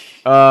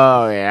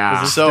 Oh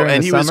yeah. So, During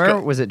and the he was summer?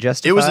 co- Was it It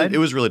justified?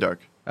 was really dark.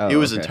 Oh, it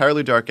was okay.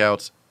 entirely dark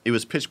out. It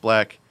was pitch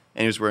black,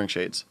 and he was wearing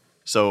shades.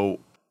 So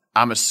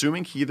I'm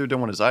assuming he either didn't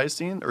want his eyes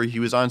seen or he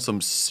was on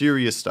some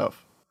serious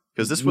stuff.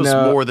 Because this was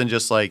No. more than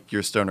just like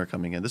your stoner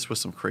coming in. This was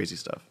some crazy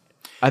stuff.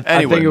 I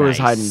Anyway. think it was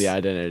Nice. hiding the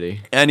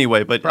identity.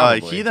 Anyway, but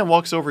Probably. he then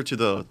walks over to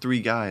the three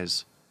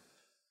guys.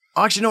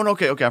 Actually, no,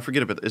 okay, I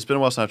forget about it. It's been a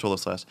while since I told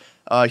this last.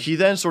 He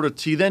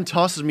then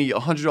tosses me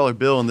 $100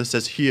 bill and this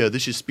says, "Here,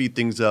 this should speed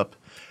things up."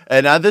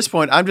 And at this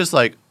point, I'm just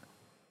like,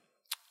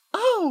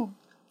 "Oh,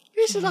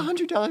 this is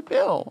 $100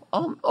 bill.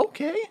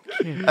 Okay."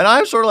 And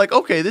I'm sort of like,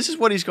 "Okay, this is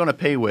what he's going to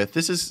pay with.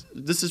 This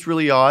is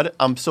really odd.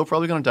 I'm still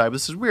probably going to die, but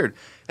this is weird."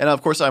 And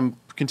of course, I'm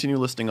continue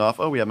listing off.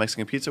 Oh, we have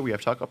Mexican pizza, we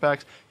have taco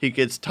packs. He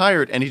gets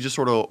tired and he just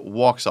sort of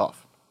walks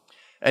off.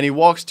 And he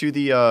walks to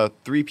the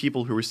three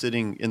people who were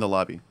sitting in the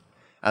lobby.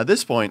 At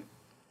this point,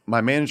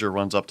 my manager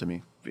runs up to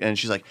me and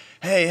she's like,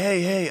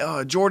 hey,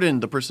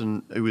 Jordan, the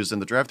person who was in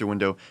the drive-thru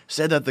window,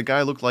 said that the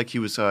guy looked like he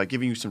was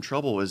giving you some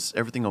trouble. Is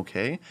everything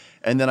okay?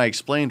 And then I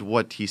explained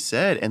what he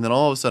said, and then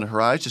all of a sudden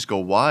her eyes just go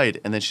wide,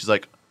 and then she's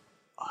like,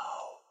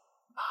 oh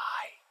my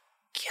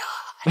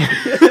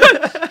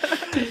God.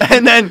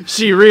 And then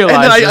She realized.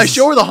 and then I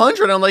show her the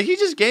 100, and I'm like, he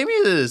just gave me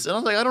this. And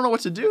I'm like, I don't know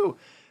what to do.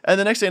 And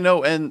the next thing I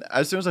know, and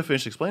as soon as I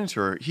finish explaining to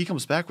her, he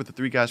comes back with the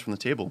three guys from the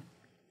table.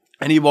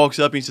 And he walks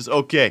up and he says,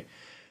 okay,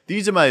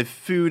 these are my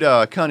food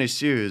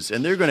connoisseurs,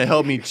 and they're going to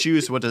help me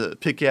choose what to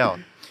pick out.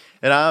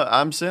 And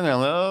I'm sitting there, I'm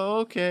like, oh,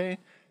 okay.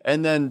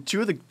 And then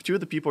two of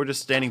the people are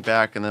just standing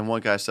back, and then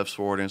one guy steps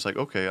forward and it's like,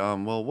 okay,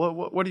 well,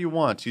 what do you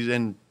want?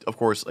 And of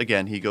course,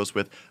 again, he goes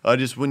with,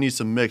 we need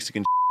some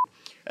Mexican.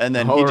 And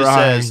then he All just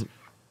right. says,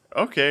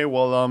 okay,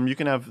 well, you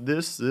can have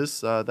this,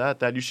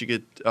 that. You should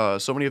get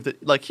so many of the.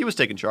 Like, he was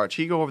taking charge.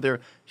 He go over there.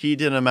 He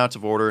did an amount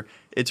of order.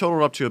 It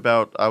totaled up to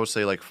about, I would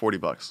say, like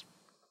 $40.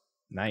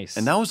 Nice.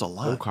 And that was a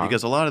lot Okay.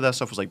 because a lot of that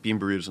stuff was like bean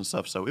burritos and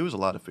stuff. So it was a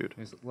lot of food.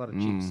 There's a lot of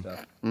cheap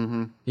stuff.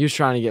 He was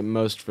trying to get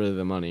most for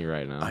the money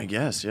right now. I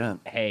guess, yeah.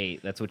 Hey,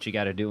 that's what you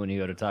got to do when you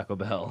go to Taco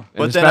Bell.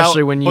 And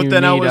especially when you But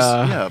then I need,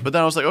 was But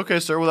then I was like, okay,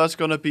 sir, well that's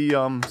gonna be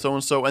so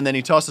and so, and then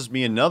he tosses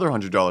me another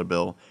 $100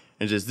 bill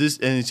and just this,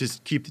 and it's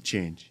just keep the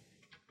change.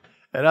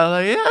 And I was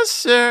like, yes,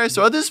 sir.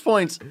 So at this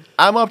point,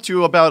 I'm up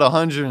to about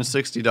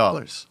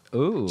 $160.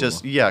 Ooh.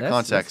 Just that's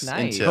context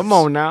nice. and tips. Come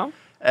on now.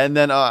 And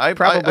then I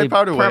Probably,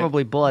 powdered away.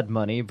 probably blood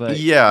money, but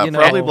Yeah, you know,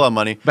 probably blood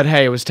money. But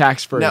hey, it was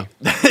tax free. Now,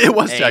 it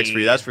was tax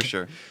free, that's for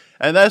sure.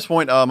 And at this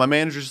point, my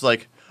manager's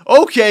like,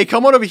 "Okay,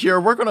 come on over here.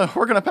 We're gonna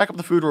pack up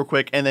the food real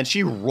quick." And then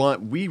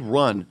we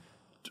run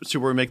to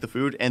where we make the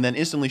food, and then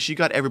instantly she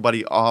got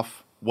everybody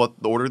off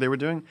what the order they were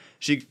doing.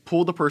 She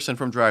pulled the person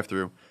from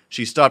drive-through.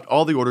 She stopped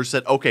all the orders.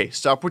 Said, "Okay,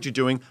 stop what you're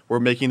doing. We're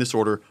making this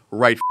order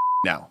right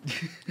now."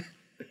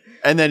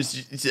 And then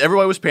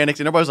everybody was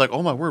panicked, and everybody was like,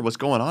 "Oh my word, what's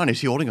going on?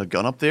 Is he holding a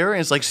gun up there?"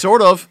 And it's like,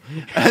 sort of.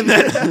 And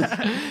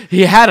then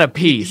He had a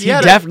piece. He,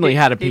 had a- definitely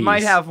had a piece. He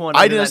might have one.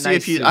 I under didn't that see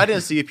nice a piece. suit. I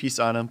didn't see a piece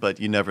on him, but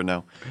you never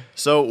know.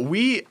 So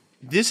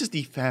this is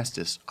the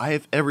fastest I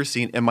have ever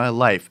seen in my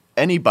life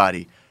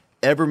anybody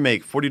ever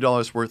make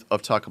 $40 worth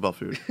of Taco Bell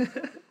food.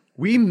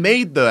 We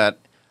made that.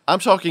 I'm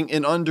talking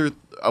in under.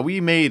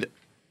 We made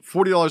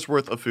 $40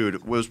 worth of food.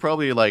 It was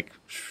probably like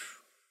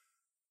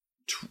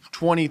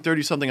 20,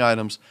 30 something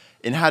items,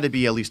 and had to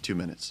be at least 2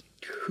 minutes.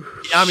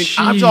 I mean,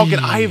 I'm talking.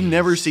 I have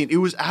never seen. It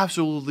was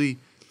absolutely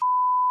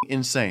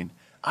insane.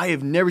 I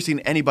have never seen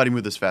anybody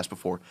move this fast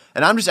before.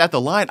 And I'm just at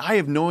the line. I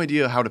have no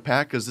idea how to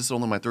pack because this is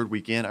only my third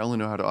weekend. I only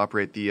know how to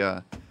operate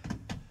the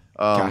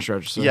Cash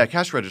register. Yeah,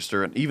 cash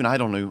register. And even I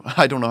don't know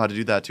how to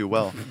do that too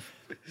well.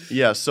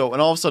 Yeah, so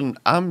and all of a sudden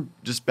I'm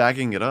just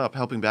backing it up,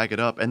 helping back it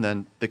up, and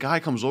then the guy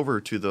comes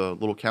over to the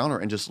little counter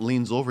and just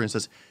leans over and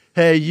says,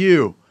 "Hey,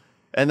 you."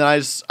 And then I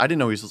didn't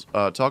know he was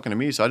talking to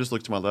me, so I just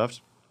looked to my left,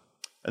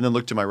 and then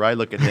looked to my right,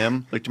 look at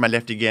him, looked to my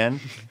left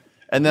again.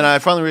 And then I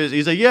finally realized,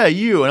 he's like, "Yeah,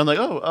 you." And I'm like,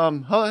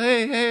 "Oh,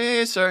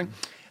 hey, sir." And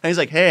he's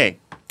like, "Hey."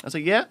 I was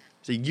like, "Yeah."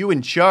 He's like, "You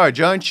in charge,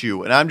 aren't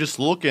you?" And I'm just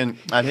looking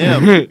at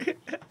him.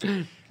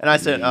 And I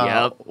said,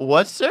 Yep.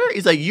 "What, sir?"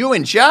 He's like, "You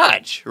in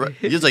charge." Right?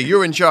 He's like,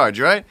 "You're in charge,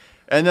 right?"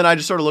 And then I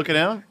just sort of look at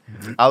him.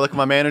 I look at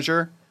my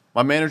manager.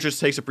 My manager just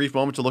takes a brief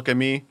moment to look at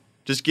me.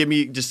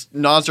 Just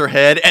nods her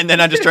head, and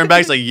then I just turn back.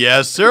 He's like,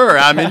 "Yes, sir,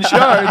 I'm in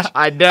charge.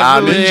 I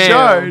definitely I'm in am.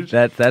 charge."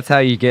 That's how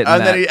you get in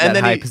And that, then he- and that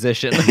then high he-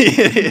 position.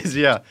 It is,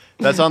 yeah.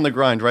 That's on the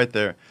grind right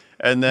there.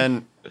 And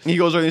then he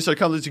goes over and he starts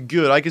coming. It's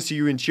good. I can see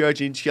you're in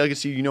charge. And I can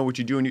see you know what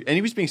you're doing. And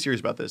he was being serious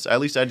about this. At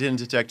least I didn't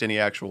detect any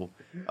actual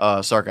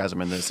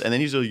sarcasm in this. And then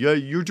he's like, "Yeah,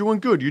 you're doing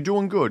good. You're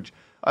doing good.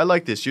 I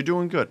like this. You're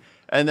doing good."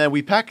 And then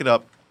we pack it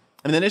up.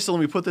 And then instantly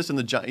we put this in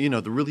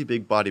the really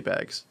big body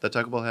bags that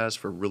Taco Bell has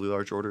for really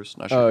large orders.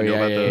 Not sure Oh, if you know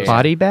yeah, about yeah, those. yeah.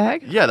 Body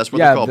bag? Yeah, that's what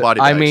they're called, body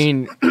bags. I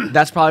mean,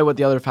 that's probably what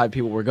the other 5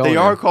 people were going. they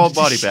are in. called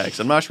body bags.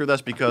 I'm not sure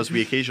that's because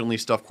we occasionally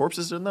stuff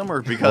corpses in them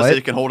or because What?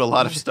 they can hold a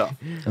lot of stuff.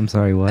 I'm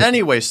sorry, what?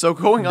 Anyway, so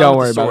going Don't on with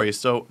worry the about story. it.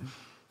 So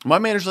my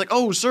manager's like,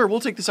 "Oh, sir,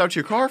 we'll take this out to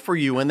your car for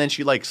you." And then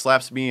she like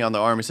slaps me on the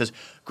arm and says,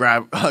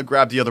 "Grab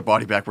the other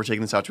body bag. We're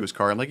taking this out to his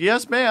car." I'm like,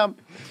 "Yes, ma'am."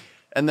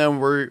 And then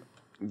we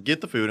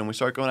get the food and we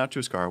start going out to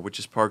his car, which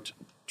is parked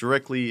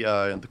directly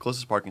in the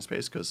closest parking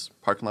space because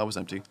parking lot was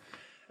empty.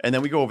 And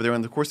then we go over there,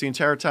 and of course, the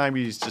entire time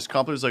he's just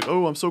complimenting, like,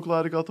 "Oh, I'm so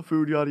glad I got the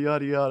food, yada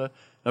yada yada."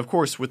 And of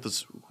course, with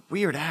this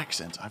weird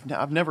accent,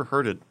 I've never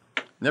heard it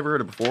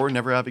before,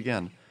 never have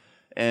again.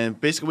 And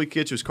basically, we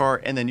get to his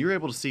car, and then you're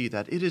able to see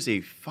that it is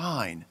a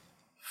fine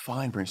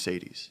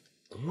Mercedes.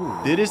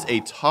 It is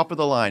a top of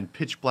the line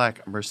pitch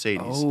black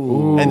Mercedes.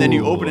 And then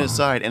you open it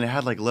inside, and it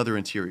had like leather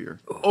interior.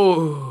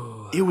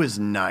 It was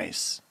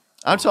nice.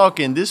 I'm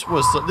talking. This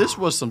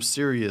was some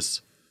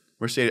serious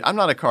Mercedes. I'm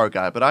not a car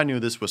guy, but I knew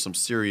this was some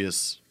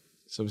serious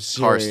Some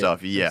car serious-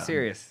 stuff. Yeah.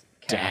 Serious.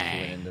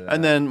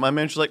 And then my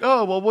manager's like,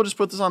 "Oh, well, we'll just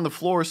put this on the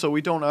floor so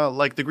we don't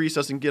like the grease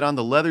doesn't get on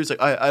the leather." He's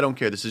like, "I don't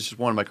care. This is just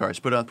one of my cars.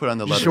 Put on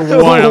the leather." Just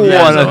one of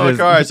Yeah, them. it's one of my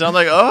cars. And I'm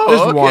like, "Oh,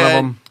 Just okay." one of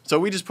 'em. So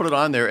we just put it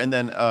on there, and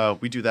then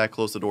we do that,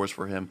 close the doors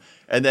for him,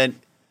 and then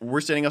we're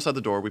standing outside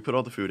the door. We put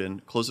all the food in,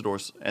 close the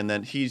doors, and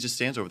then he just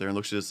stands over there and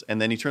looks at us, and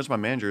then he turns to my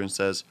manager and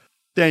says,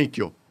 "Thank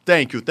you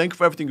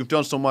for everything you've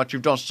done so much.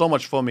 You've done so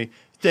much for me.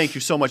 Thank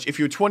you so much. If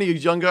you were 20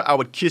 years younger, I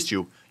would kiss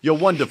you. You're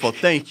wonderful.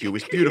 Thank you.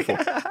 It's beautiful."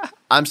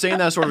 I'm saying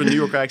that sort of a New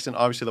York accent.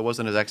 Obviously, that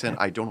wasn't his accent.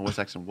 I don't know what his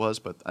accent was,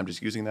 but I'm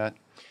just using that.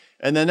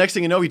 And then next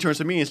thing you know, he turns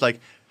to me and he's like,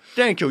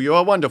 "Thank you. You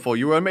are wonderful.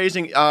 You are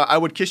amazing. I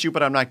would kiss you,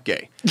 but I'm not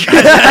gay."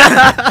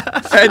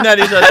 and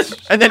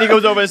then he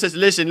goes over and says,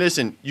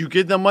 Listen. You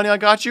get the money I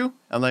got you?"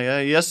 I'm like,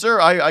 "Yes,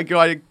 sir. I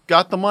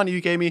got the money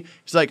you gave me."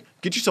 He's like,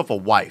 "Get yourself a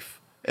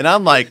wife." And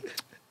I'm like,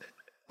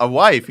 "A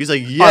wife?" He's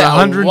like, "Yeah,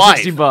 $160 a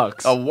wife.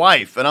 bucks. A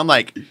wife." And I'm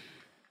like,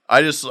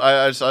 I don't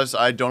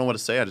know what to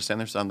say. I just stand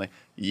there, so I'm like,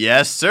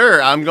 "Yes,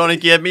 sir. I'm going to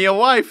get me a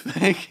wife.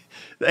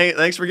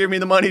 Thanks for giving me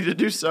the money to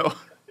do so."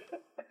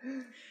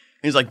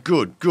 He's like,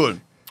 "Good.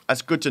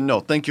 That's good to know.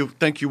 Thank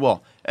you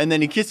all." And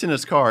then he gets in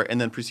his car and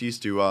then proceeds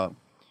to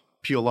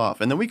peel off.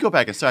 And then we go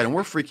back inside and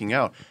we're freaking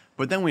out.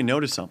 But then we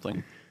notice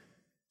something.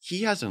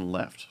 He hasn't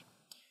left.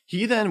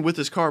 He then, with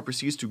his car,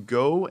 proceeds to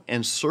go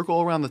and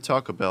circle around the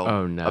Taco Bell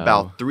Oh, no.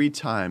 about 3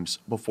 times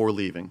before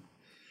leaving.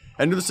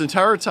 And this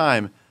entire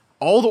time,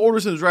 all the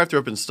orders in the drive-thru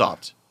have been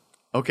stopped.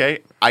 Okay?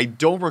 I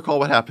don't recall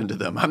what happened to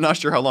them. I'm not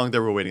sure how long they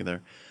were waiting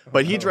there.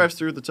 But he drives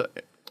through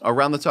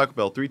around the Taco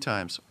Bell 3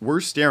 times.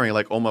 We're staring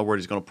like, "Oh my word,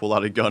 he's going to pull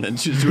out a gun and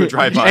just do a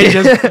drive-by." And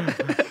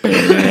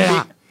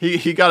just,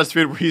 He got his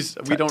food where he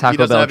Taco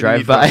doesn't Bell have any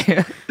meat drive for us.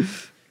 by.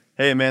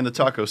 Hey man, the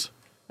tacos.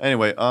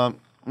 Anyway,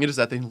 he does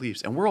that thing,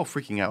 leaves, and we're all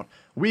freaking out.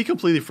 We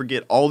completely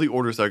forget all the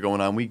orders that are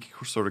going on. We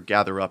sort of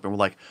gather up and we're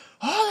like,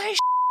 "Holy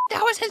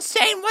that was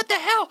insane! What the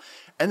hell?"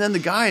 And then the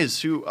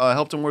guys who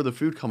helped him order the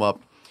food come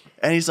up,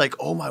 and he's like,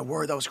 "Oh my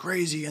word, that was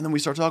crazy!" And then we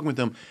start talking with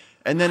him,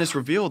 and then it's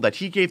revealed that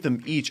he gave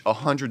them each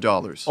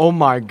 $100. oh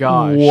my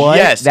gosh. What?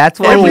 Yes. That's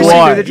why Every he went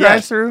single- through the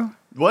yes. drive-through?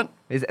 What?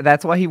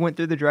 That's why he went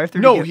through the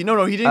drive-through? No, to he get-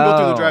 didn't go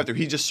through the Oh. drive-through.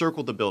 He just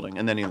circled the building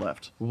and then he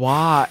left.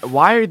 Why?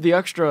 Why are the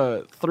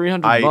extra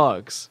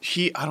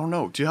 $300? I don't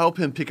know, to help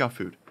him pick out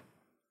food.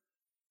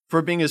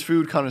 For being his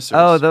food connoisseur.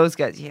 Oh, those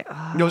guys.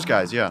 Yeah. Those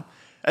guys, yeah.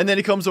 And then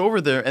he comes over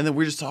there, and then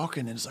we're just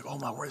talking, and it's like, "Oh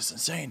my word, it's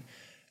insane."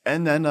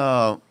 And then,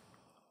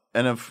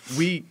 if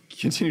we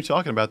continue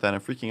talking about that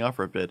and freaking out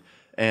for a bit,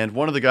 and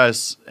one of the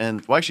guys,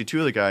 actually 2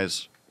 of the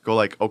guys go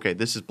like, "Okay,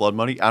 this is blood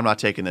money. I'm not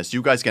taking this.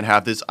 You guys can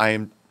have this.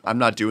 I'm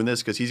not doing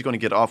this because he's going to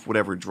get off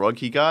whatever drug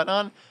he got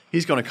on.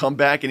 He's going to come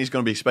back and he's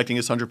going to be expecting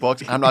his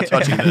 $100. I'm not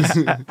touching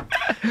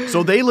this."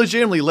 So they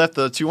legitimately left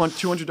the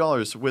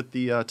 $200 with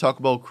the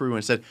Taco Bell crew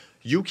and said,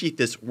 "You keep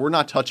this. We're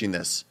not touching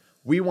this.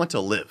 We want to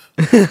live."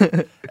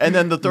 And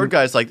then the third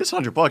guy's like, "This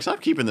 $100, I'm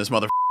keeping this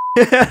mother."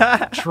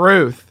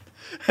 Truth.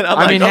 And I'm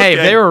I like, mean, hey, if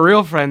 "Okay." they were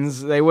real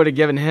friends, they would have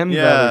given him the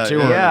Yeah, other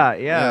 200. Yeah.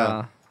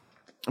 Yeah.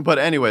 But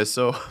anyway,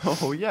 so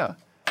yeah.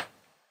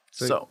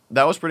 So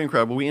that was pretty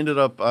incredible. We ended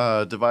up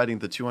dividing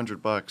the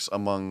 $200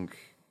 among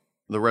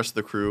the rest of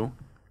the crew.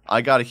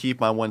 I got to keep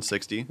my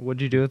 160.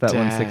 What'd you do with that Dang.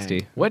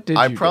 160? What did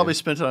I you probably do?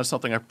 spent it on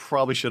something I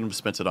probably shouldn't have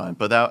spent it on,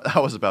 but that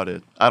was about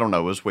it. I don't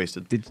know. It was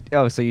wasted.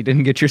 So you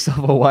didn't get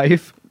yourself a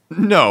wife?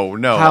 No,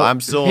 How-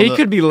 I'm still. He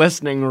could be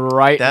listening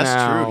right That's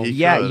now. true. He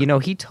Yeah, could. you know,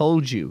 he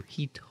told you.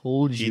 He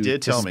told you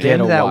did to tell me. Get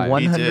spend a that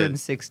wife. He did.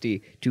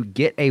 160 to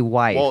get a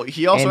wife. Well,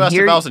 he also And asked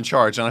here- if I was in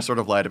charge, and I sort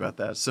of lied about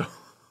that. So,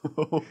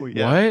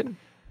 yeah. What?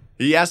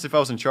 He asked if I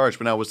was in charge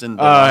when I was in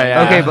the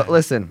yeah. Okay, but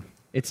listen,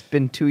 it's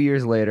been 2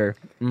 years later.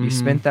 You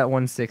spent that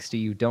 160.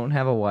 You don't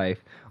have a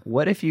wife.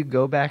 What if you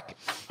go back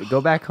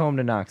home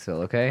to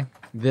Knoxville? Okay,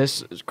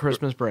 This is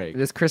Christmas break.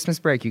 this Christmas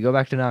break, you go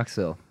back to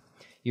Knoxville.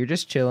 You're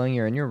just chilling.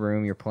 You're in your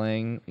room. You're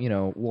playing,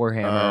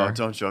 Warhammer. Oh,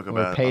 don't joke or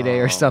about it. Payday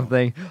or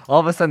something. All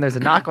of a sudden, there's a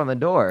knock on the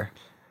door.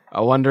 I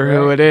wonder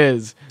who it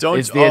is. Don't-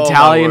 It's the oh, my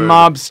Italian word.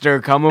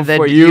 mobster coming Then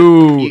for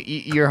you.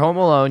 You're home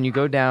alone. You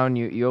go down.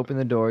 You open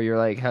the door. You're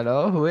like,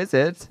 "Hello, who is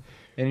it?"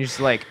 And you're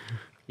just like,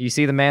 you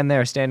see the man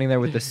there standing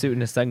there with the suit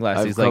and his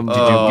sunglasses. I've He's like, come "Did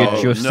to- you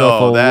get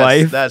yourself a that's,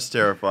 wife?" That's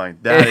terrifying.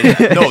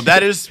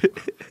 That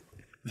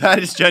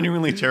is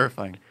genuinely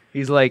terrifying.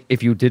 He's like,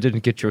 "If you didn't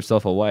get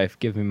yourself a wife,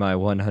 give me my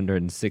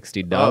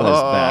 $160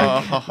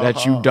 back."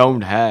 That you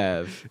don't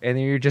have. And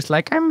then you're just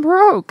like, "I'm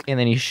broke," and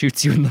then he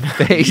shoots you in the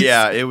face.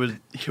 Yeah, it would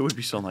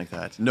be something like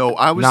that. No,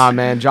 I was. Nah,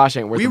 man, Josh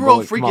ain't worth We the were all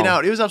bullet. Come freaking on.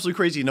 out. It was absolutely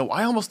crazy. No,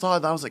 I almost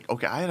thought I was like,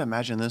 okay, I had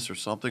imagined this or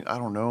something. I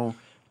don't know.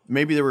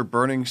 Maybe they were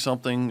burning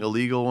something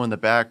illegal in the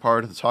back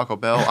part of the Taco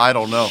Bell. I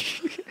don't know.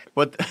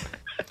 But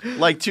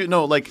like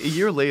a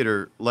year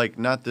later, like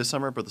not this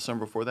summer, but the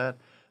summer before that,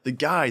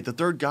 the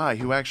third guy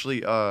who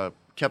actually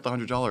kept the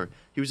 $100,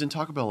 he was in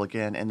Taco Bell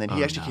again, and then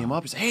he actually came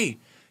up and said, "Hey,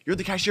 you're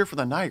the cashier for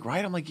the night,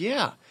 right?" I'm like,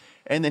 "Yeah."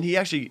 And then he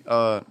actually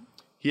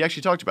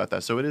talked about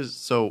that. So it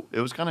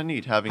was kind of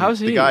neat having How's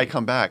the he? guy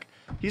come back.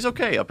 He's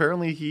okay.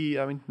 Apparently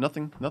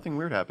nothing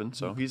weird happened,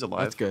 so he's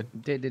alive. That's good.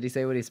 Did he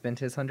say what he spent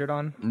his 100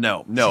 on?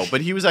 No,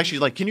 but he was actually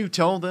like, "Can you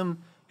tell them?"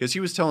 Because he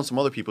was telling some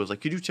other people, he was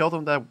like, "Could you tell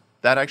them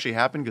that actually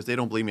happened? Because they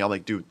don't believe me." I'm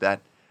like, "Dude,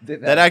 that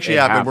actually It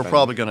happened. We're happened.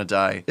 probably gonna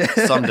die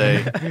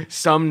someday."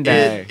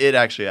 Someday. It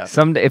actually happened.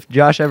 Someday, if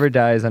Josh ever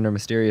dies under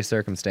mysterious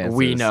circumstances,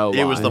 We know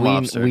It was why. the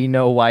mobster. we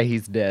know why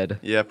he's dead.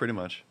 Yeah, pretty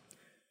much.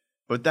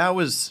 But that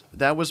was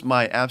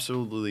my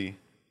absolutely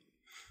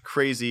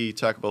crazy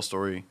Taco Bell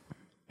story,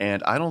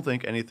 and I don't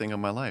think anything in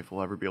my life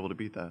will ever be able to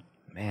beat that.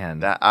 Man,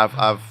 That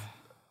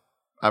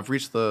I've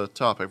reached the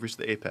top. I've reached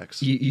the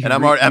apex, You- and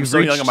I'm you've so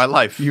young in my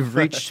life. You've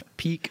reached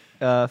peak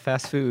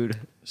fast food.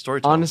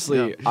 Storytelling.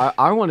 Honestly, yeah.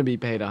 I want to be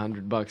paid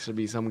 $100 to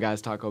be some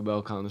guy's Taco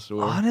Bell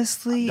connoisseur.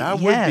 Honestly, That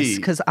would yes, be-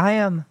 because I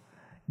am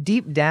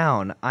deep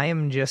down. I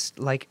am just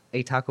like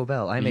a Taco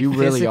Bell. I'm You a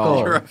really physical. are.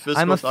 You're a physical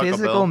I'm a Taco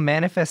physical Bell.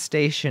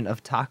 manifestation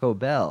of Taco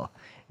Bell.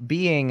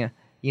 Being,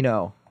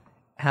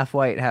 half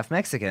white, half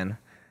Mexican.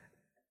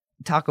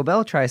 Taco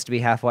Bell tries to be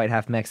half white,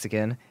 half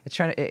Mexican. It's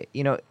trying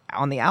to,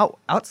 on the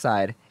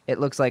outside, it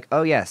looks like,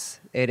 oh yes,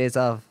 it is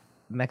of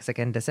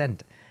Mexican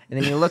descent.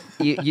 And then you look,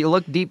 you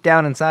look deep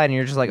down inside, and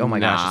you're just like, oh my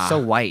gosh, it's so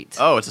white.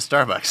 Oh, it's a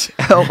Starbucks.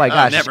 Oh my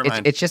gosh, never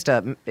mind. it's just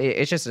a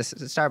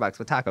Starbucks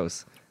with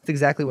tacos. It's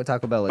exactly what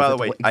Taco Bell is. By the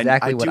It's way,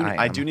 exactly I what do, I am.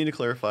 I do need to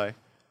clarify.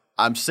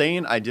 I'm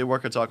saying I did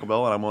work at Taco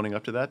Bell, and I'm owning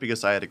up to that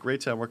because I had a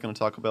great time working at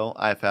Taco Bell.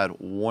 I've had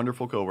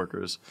wonderful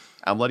coworkers.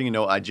 I'm letting you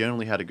know I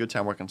genuinely had a good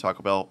time working at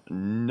Taco Bell.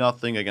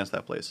 Nothing against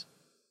that place.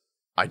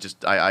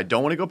 I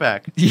don't want to go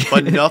back,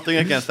 but nothing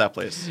against that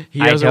place. He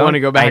doesn't don't- want to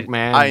go back,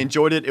 man. I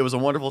enjoyed it. It was a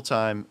wonderful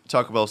time.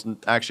 Taco Bell's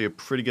actually a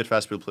pretty good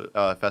fast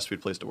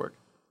food place to work.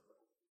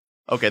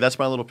 Okay, that's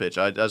my little pitch.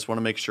 I just want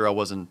to make sure I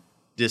wasn't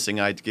dissing.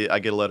 I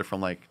get a letter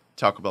from like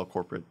Taco Bell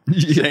corporate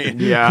saying,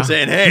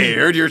 "Hey,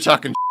 heard you're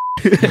talking."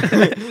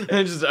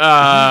 And just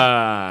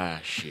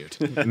shoot.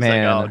 It's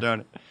Man. like, oh darn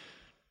it.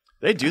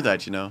 They do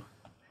that, I'm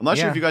not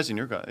sure Yeah. if you guys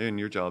in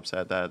your jobs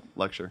had that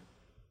lecture.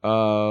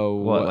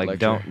 What, like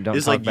lecture? don't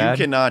It's talk like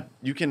bad?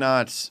 you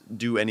cannot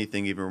do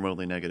anything even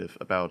remotely negative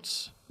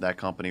about that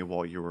company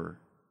while you were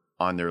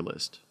on their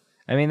list.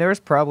 I mean, there was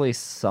probably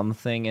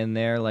something in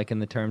there, like in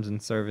the terms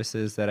and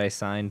services that I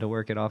signed to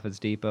work at Office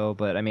Depot.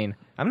 But I mean,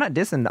 I'm not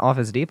dissing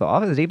Office Depot.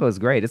 Office Depot is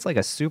great. It's like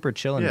a super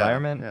chill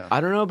environment. Yeah.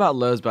 I don't know about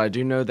Lowe's, but I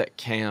do know that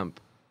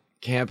Camp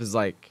is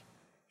like,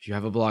 if you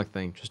have a blog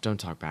thing, just don't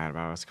talk bad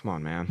about us. Come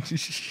on, man.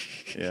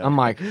 Yeah. I'm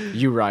like,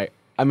 you right.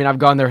 I mean, I've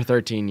gone there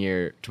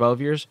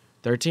 12 years,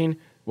 13.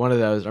 One of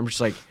those. I'm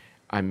just like,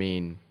 I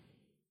mean,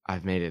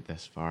 I've made it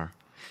this far.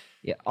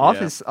 Yeah,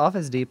 Office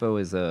Depot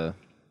is a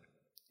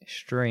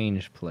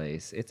strange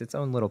place. It's its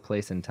own little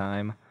place in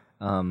time.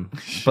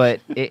 But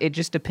it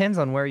just depends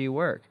on where you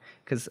work.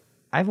 Because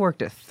I've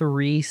worked at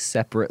 3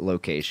 separate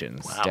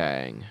locations.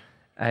 Dang.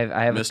 I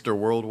have Mr.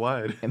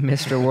 Worldwide.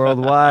 Mr.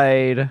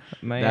 Worldwide,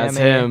 Miami. That's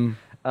him.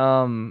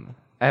 I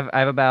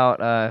have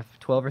about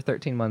 12 or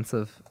 13 months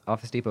of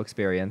Office Depot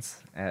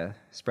experience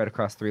spread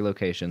across 3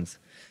 locations.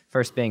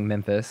 First being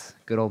Memphis,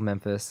 good old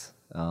Memphis.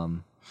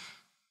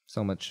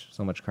 So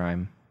much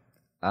crime.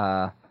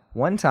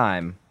 One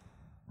time,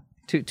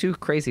 two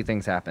crazy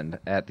things happened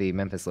at the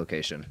Memphis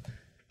location.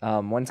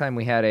 One time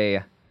we had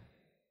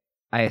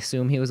I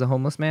assume he was a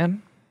homeless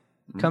man,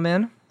 come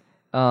in,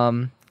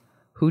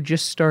 who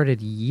just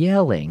started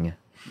yelling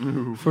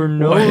for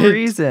no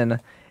reason,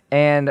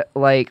 and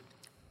like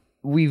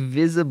we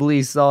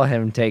visibly saw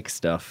him take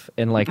stuff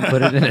and like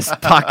put it in his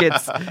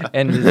pockets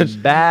and his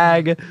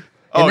bag.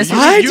 Oh, this you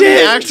was-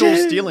 mean actual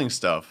stealing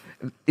stuff.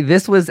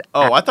 This was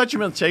Oh, I thought you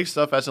meant take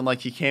stuff as in like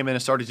he came in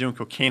and started doing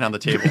cocaine on the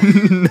table.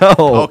 no.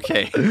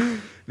 Okay.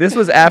 This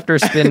was after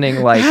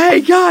spending like. Hey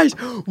guys,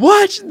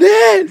 watch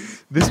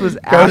this. This was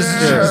Goes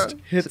after. just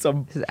hits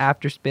him. This is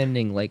after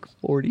spending like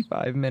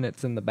 45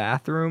 minutes in the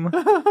bathroom.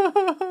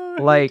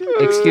 Like,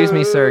 excuse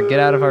me, sir, get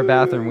out of our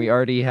bathroom. We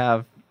already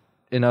have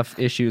enough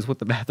issues with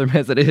the bathroom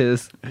as it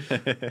is.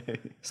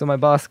 So my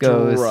boss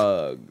goes.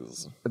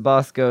 Drugs. The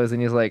boss goes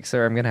and he's like,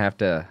 "Sir, I'm gonna have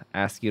to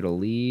ask you to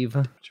leave."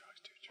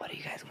 What are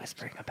you guys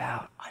whispering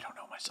about? I don't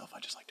know myself. I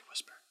just like to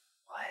whisper.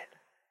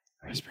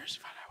 What? Whispers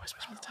fine. I whisper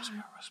all the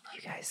time.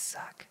 You guys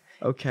suck.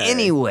 Okay.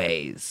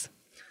 Anyways,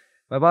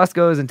 my boss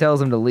goes and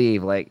tells him to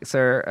leave. Like,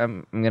 "Sir,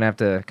 I'm gonna have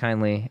to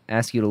kindly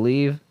ask you to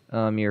leave.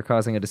 You're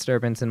causing a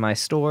disturbance in my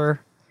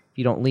store. If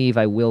you don't leave,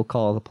 I will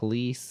call the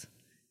police."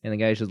 And the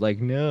guy's just like,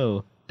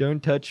 "No,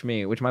 don't touch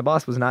me," which my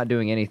boss was not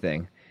doing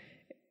anything.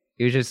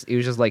 He was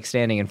just like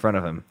standing in front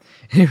of him.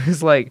 He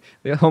was like,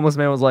 the homeless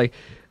man was like,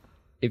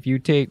 "If you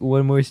take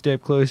one more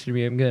step closer to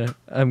me, I'm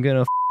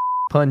gonna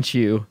punch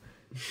you."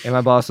 And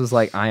my boss was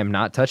like, "I am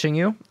not touching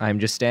you. I'm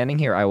just standing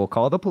here. I will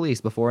call the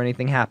police before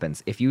anything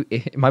happens.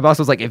 My boss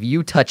was like, "If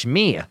you touch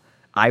me,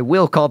 I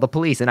will call the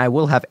police and I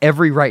will have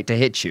every right to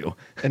hit you."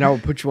 And I will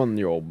put you on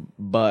your old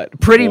butt.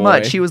 Pretty boy.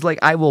 much. He was like,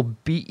 "I will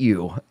beat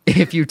you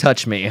if you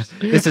touch me.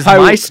 This is I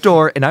my will-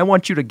 store and I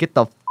want you to get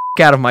the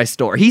out of my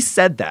store." He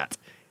said that.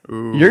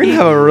 You're gonna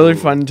have a really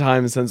fun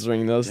time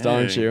censoring those,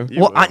 don't you?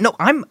 Well,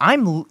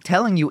 I'm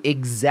telling you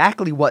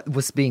exactly what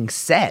was being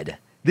said.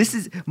 This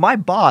is my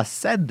boss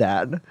said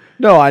that.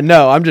 No, I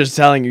know. I'm just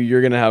telling you,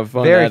 you're gonna have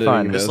fun. Very editing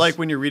fun. This. It's like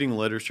when you're reading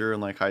literature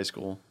in like high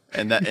school,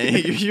 and that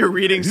and you're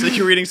reading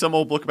some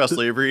old book about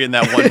slavery, and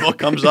that one book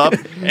comes up,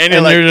 and you're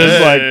and like, you're just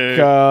 "Hey."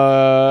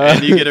 like,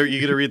 And you get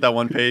to read that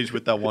one page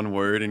with that one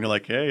word, and you're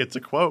like, "Hey, it's a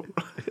quote."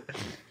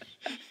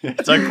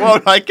 It's a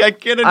quote. I can't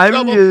get in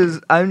trouble.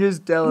 I'm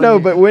just telling No,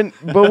 you. but when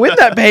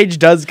that page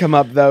does come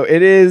up though,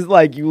 it is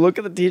like you look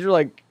at the teacher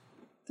like,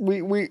 we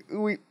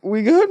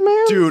good,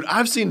 man. Dude,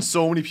 I've seen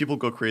so many people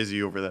go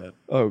crazy over that.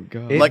 Oh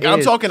god. It Like I'm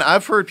is. talking,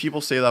 I've heard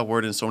people say that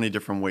word in so many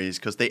different ways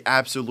because they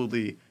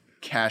absolutely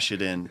cash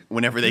it in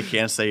whenever they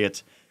can't say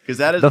it. Because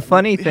that is The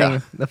funny thing, yeah.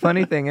 the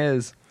funny thing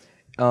is,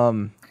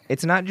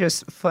 it's not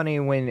just funny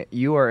when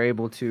you are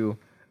able to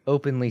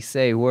openly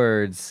say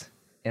words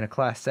in a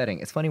class setting.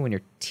 It's funny when your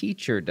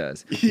teacher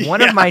does.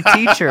 One of my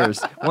teachers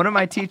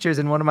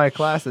in one of my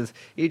classes,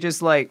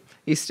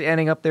 he's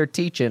standing up there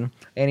teaching,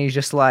 and he's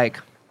just like,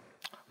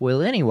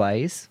 "Well,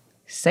 anyways,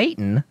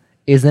 Satan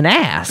is an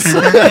ass."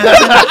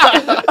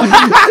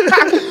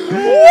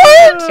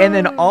 What? And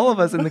then all of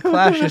us in the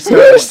class just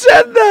Who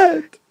said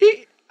that?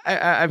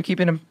 I'm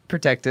keeping him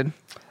protected.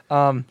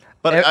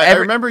 But I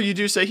remember you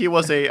do say he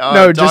was a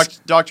No,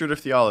 just- doctorate of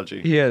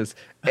theology. He is.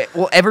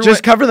 Well, everyone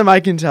Just cover the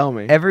mic and tell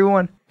me.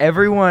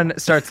 everyone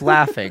starts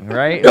laughing,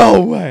 right?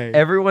 No way.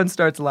 Everyone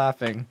starts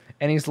laughing,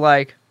 and he's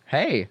like,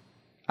 "Hey,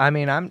 I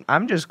mean,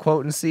 I'm just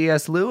quoting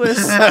C.S. Lewis."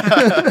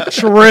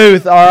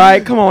 Truth. All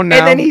right, come on now.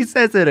 And then he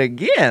says it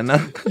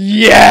again.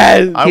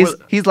 yes.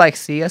 He's like,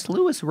 "C.S.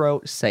 Lewis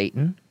wrote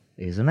Satan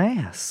is an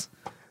ass,"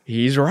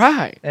 He's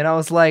right. and I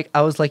was like,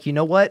 "You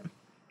know what?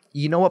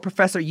 You know what,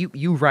 Professor? You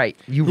right.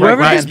 You right,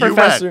 Whoever man. this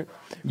professor,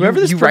 whoever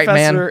this you right,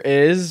 man. professor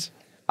is,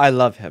 I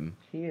love him.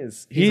 He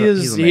is. He he's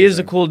is a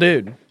amazing. cool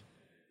dude.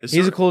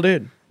 He's a cool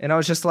dude. And I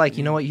was just like,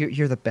 "You know what?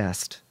 You're the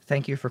best.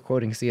 Thank you for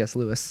quoting C.S.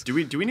 Lewis." Do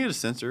we need to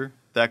censor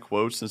that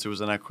quote since it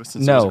was it was a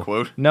No,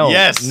 quote? no,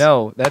 Yes.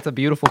 no. That's a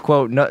beautiful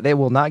quote. No, they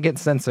will not get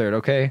censored.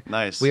 Okay.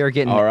 Nice. We are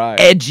getting All right.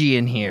 edgy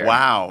in here.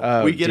 Wow.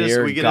 Oh, we get to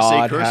dear say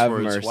God, curse have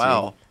words. mercy.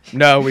 Wow.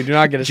 No, we do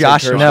not get to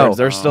Josh, say curse no, words.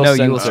 They're still no,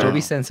 censored. you will still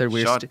be censored.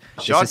 We're Shut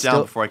this down is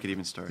still before I could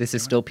even start. this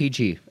is still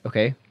PG.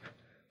 Okay.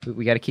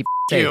 We got to keep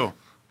safe. you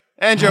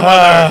and your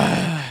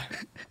mother.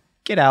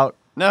 Get out,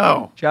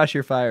 No. Josh.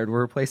 You're fired.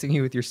 We're replacing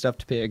you with your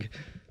stuffed pig.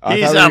 I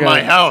He's thought we at were my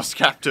gonna- house,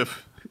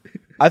 captive.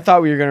 I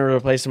thought we were going to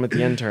replace him with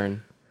the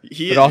intern.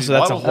 He, But also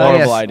that's a Waddles- horrible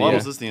yes. idea.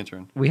 Waddles is the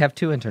intern. We have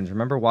two interns.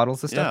 Remember,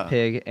 Waddle's the stuffed Yeah.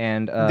 pig,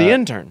 and The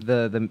intern.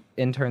 the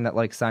intern that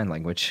likes sign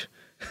language.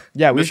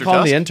 Yeah, we Mr. should call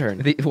him the Tusk? intern.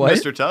 The, what?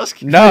 Mr.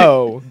 Tusk.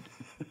 No.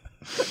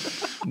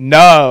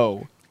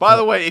 No. By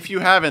the way, if you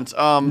haven't,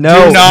 No, Do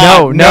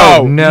not.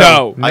 no,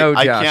 No. no,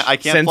 I Josh.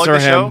 can't plug Censor the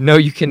show. him. No,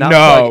 you cannot No.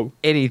 plug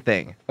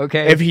anything.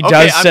 Okay. If he Okay,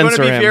 does I'm going to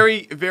censor be him.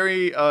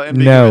 very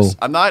ambiguous.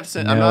 I'm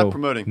not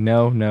promoting.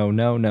 No.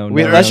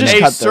 Wait, There's let's just a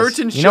cut this.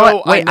 certain You know show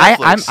what? Wait, on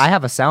Netflix. I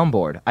have a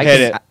soundboard. I Hit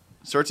can, it.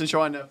 Certain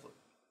show on Netflix.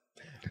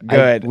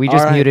 Good. we just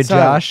All right, muted so-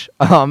 Josh.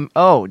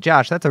 Oh,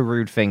 Josh, that's a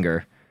rude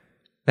finger.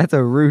 That's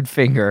a rude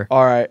finger.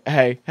 All right.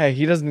 Hey,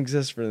 he doesn't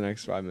exist for the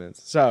next 5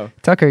 minutes. So,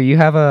 Tucker, do you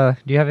have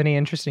any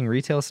interesting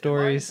retail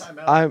stories?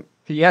 I'm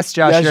Yes,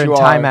 Josh, Yes, you're in you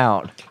are.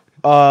 timeout.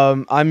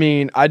 I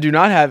mean, I do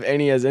not have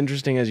any as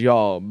interesting as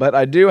y'all, but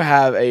I do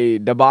have a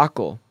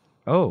debacle.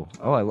 I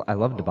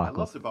love debacle.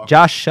 love debacle.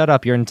 Josh, shut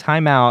up. You're in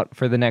timeout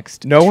for the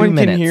next No 2 one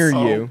minutes. can hear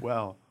Oh, you.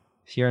 well.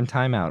 You're in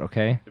timeout,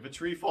 okay? If a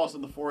tree falls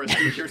in the forest,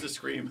 who hears a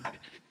scream?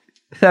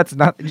 That's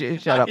not.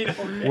 Shut up.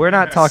 don't We're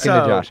not talking to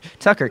So- Josh.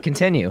 Tucker,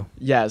 continue.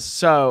 Yes.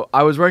 So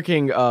I was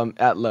working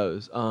at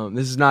Lowe's.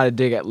 This is not a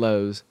dig at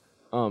Lowe's.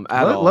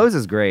 at all. Lowe's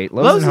is great.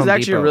 Lowe's and is Home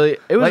actually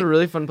Depot. it was Like, a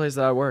really fun place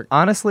that I worked.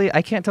 honestly,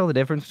 I can't tell the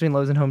difference between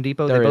Lowe's and Home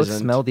Depot. There They both isn't.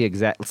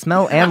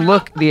 smell and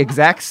look the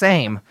exact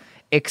same,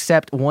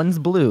 except one's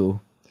blue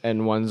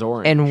And one's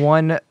orange. and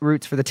one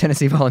roots for the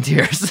Tennessee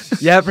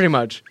Volunteers. yeah, pretty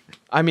much.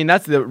 I mean,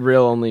 that's the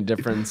real only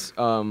difference.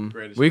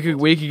 We could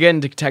get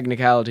into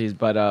technicalities,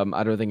 but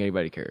I don't think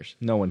anybody cares.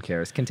 No one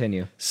cares.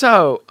 Continue.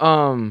 So,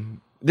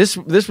 this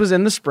was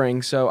in the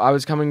spring, so I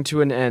was coming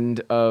to an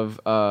end of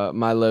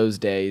my Lowe's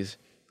days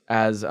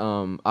as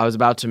I was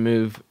about to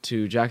move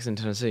to Jackson,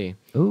 Tennessee.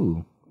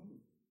 Ooh.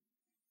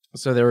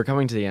 So they were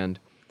coming to the end.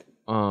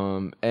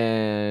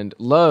 And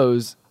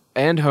Lowe's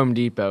and Home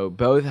Depot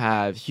both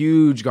have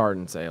huge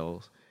garden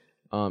sales.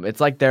 It's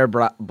like their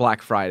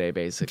Black Friday,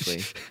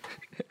 basically.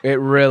 It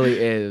really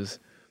is.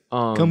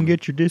 Come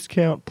get your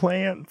discount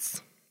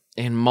plants.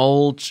 And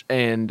mulch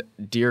and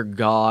dear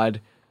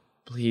God,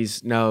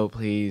 please, no,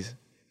 please.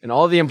 And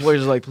all the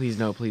employees are like, please,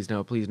 no, please,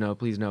 no, please, no,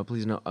 please, no,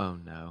 please, no. Oh,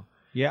 no.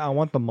 Yeah, I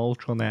want the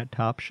mulch on that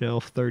top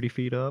shelf 30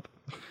 feet up.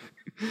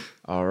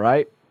 All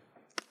right.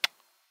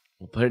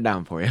 We'll put it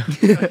down for you.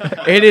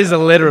 It is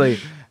literally,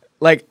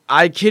 like,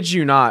 I kid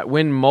you not,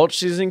 when mulch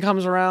season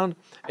comes around,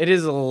 it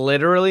is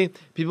literally,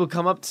 people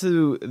come up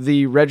to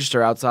the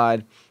register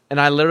outside, and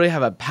I literally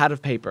have a pad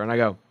of paper, and I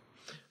go,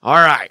 all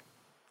right,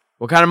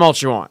 what kind of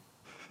mulch you want?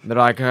 They're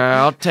like,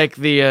 I'll take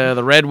the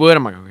redwood.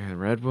 I'm like, okay,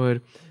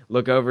 redwood.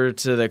 Look over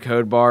to the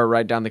code bar,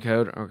 write down the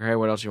code. Okay,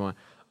 what else you want?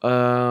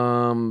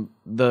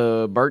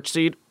 The birch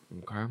seed.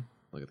 Okay,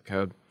 look at the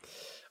code.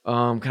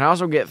 Can I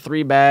also get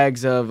 3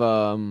 bags of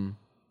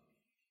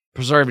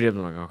preservatives?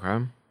 I'm like,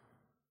 okay.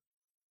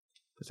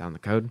 Put down the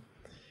code.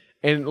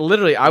 And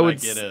literally, I would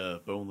get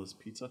a boneless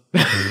pizza.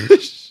 Okay.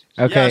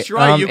 Yeah, that's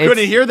right. You couldn't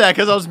it's- hear that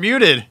because I was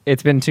muted.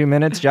 It's been 2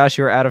 minutes. Josh,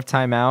 you're out of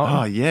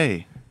timeout. Oh,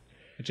 yay.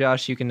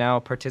 Josh, you can now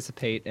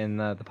participate in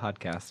the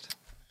podcast.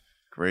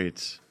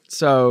 Great.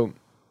 So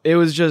it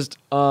was just,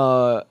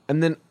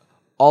 and then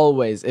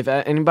always, if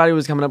anybody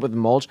was coming up with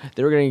mulch,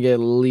 they were going to get at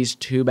least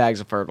 2 bags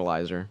of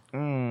fertilizer.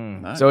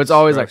 Nice. So it's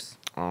always Gross.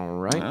 like, all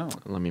right, Wow.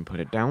 let me put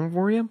it down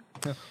for you.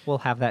 We'll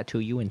have that to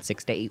you in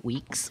 6 to 8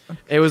 weeks.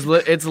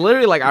 It's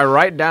literally like I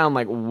write down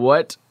like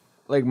what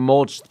like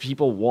mulch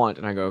people want,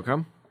 and I go,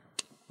 okay.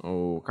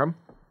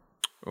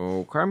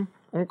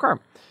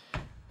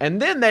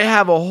 And then they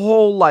have a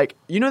whole like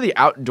the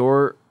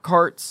outdoor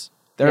carts.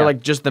 They're Yeah.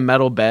 like just the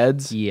metal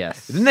beds.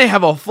 Yes. Then they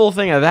have a full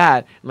thing of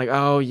that. I'm like,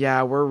 oh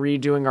yeah, we're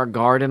redoing our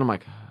garden. I'm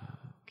like,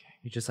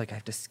 You're just like, I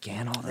have to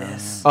scan all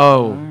this.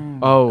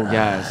 oh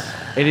yes,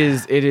 it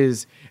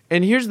is.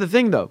 And here's the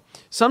thing though.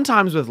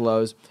 Sometimes with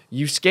Lowe's,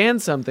 you scan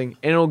something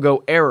and it'll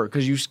go error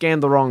because you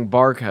scanned the wrong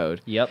barcode.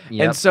 Yep.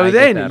 And so I get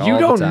then that you all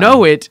the don't time.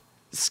 know it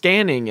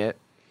scanning it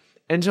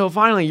until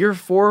finally you're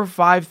 4 or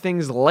 5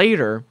 things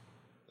later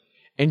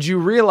and you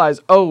realize,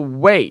 oh,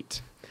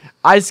 wait,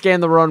 I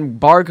scanned the wrong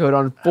barcode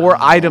on 4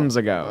 items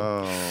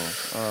ago.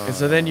 And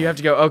so then you have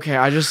to go, okay,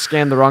 I just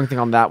scanned the wrong thing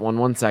on that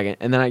one second.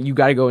 And then you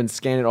got to go and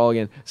scan it all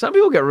again. Some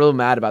people get real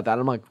mad about that.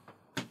 I'm like,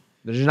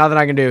 there's nothing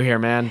I can do here,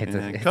 man. It's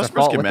Yeah, a customers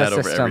fault get with the mad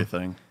over system.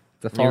 everything.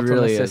 The fault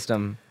really in the is.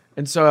 system.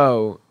 And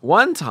so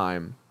one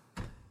time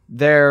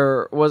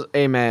there was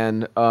a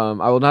man,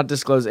 I will not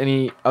disclose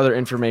any other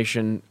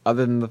information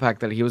other than the fact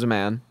that he was a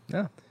man.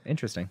 Yeah,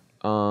 interesting.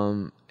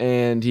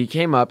 And he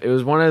came up. It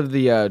was one of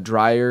the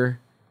drier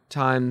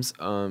times.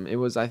 It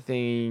was, I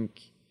think,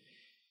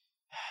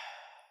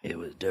 It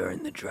was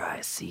during the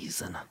dry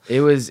season.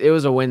 it was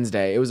a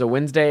Wednesday. It was a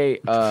Wednesday,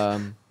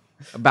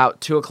 about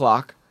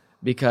 2:00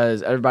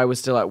 because everybody was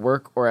still at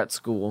work or at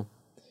school.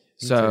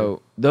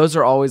 So those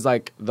are always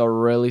like the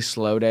really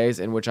slow days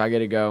in which I get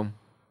to go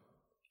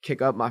kick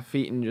up my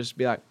feet and just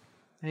be like,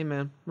 hey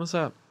man, what's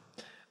up?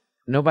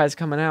 Nobody's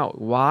coming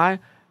out. Why?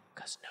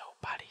 Because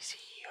nobody's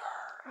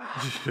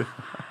here.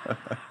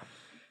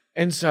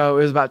 And so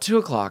it was about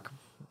 2:00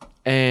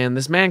 and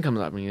this man comes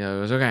up and he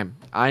goes, okay,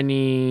 I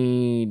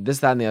need this,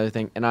 that, and the other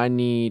thing. And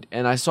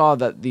I saw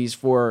that these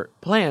 4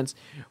 plants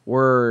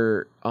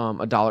were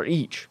 $1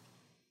 each.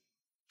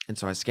 And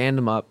so I scanned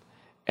them up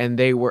and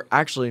they were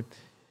actually,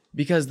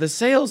 because the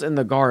sales in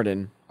the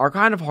garden are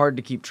kind of hard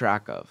to keep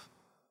track of.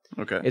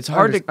 Okay. It's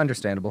hard to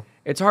Understandable.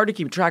 it's hard to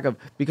keep track of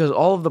because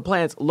all of the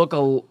plants look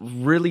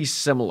really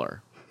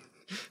similar.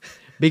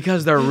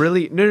 Because they're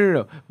really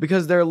no,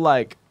 because they're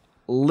like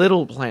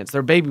little plants.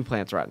 They're baby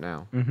plants right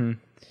now. Mm-hmm.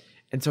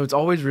 And so it's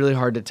always really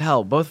hard to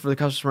tell, both for the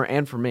customer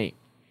and for me.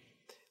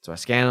 So I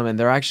scan them and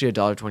they're actually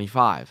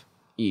 $1.25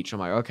 each. I'm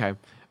like, okay,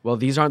 well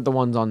these aren't the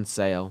ones on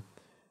sale.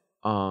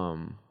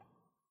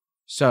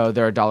 So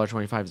they're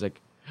 $1.25. He's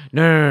like,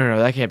 no,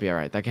 that can't be all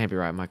right. That can't be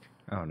right. I'm like,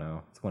 Oh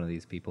no, it's one of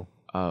these people.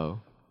 oh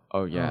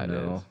yeah, Oh, it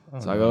no. is. Oh,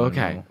 So I go,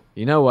 okay, no.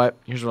 you know what?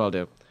 Here's what I'll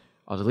do.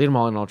 I'll delete them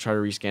all and I'll try to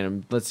rescan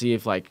them. Let's see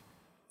if like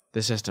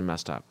the system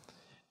messed up.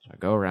 So I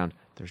go around.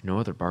 There's no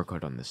other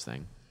barcode on this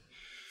thing.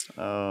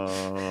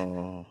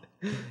 Oh.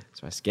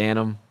 So I scan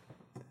them.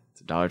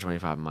 It's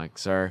 $1.25. I'm like,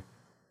 sir,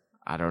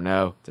 I don't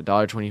know. It's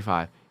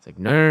 $1.25. He's like,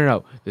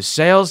 no. The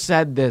sales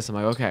said this. I'm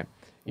like, okay.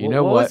 You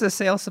know what what? was the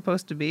sale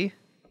supposed to be?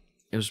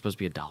 It was supposed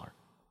to be $1.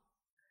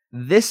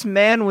 This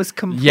man was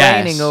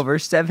complaining Yes. over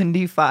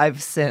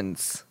 75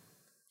 cents.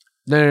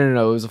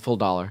 No. It was a full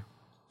 $1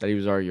 that he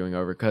was arguing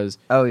over because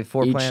Oh,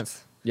 4 Each-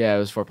 plants. yeah, it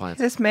was 4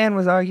 plants. This man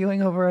was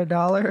arguing over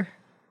 $1.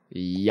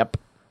 Yep.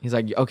 He's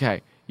like,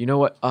 okay, you know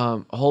what?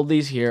 Hold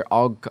these here.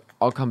 I'll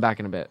come back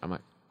in a bit. I'm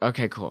like,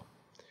 okay, cool.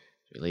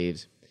 He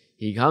leaves.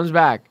 He comes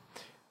back.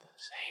 The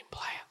same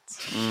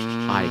plants.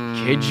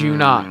 I kid you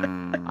not.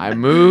 I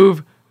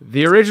move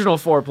the original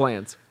 4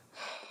 plants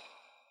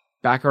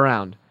back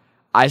around.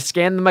 I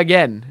scan them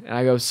again, and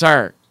I go,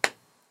 sir,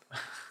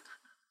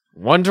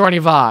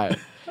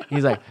 125.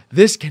 He's like,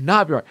 this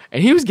cannot be right.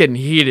 And he was getting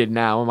heated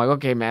now. I'm like,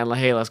 okay, man,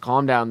 hey, let's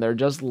calm down. They're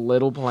just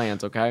little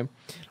plants, okay? I'm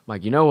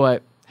like, you know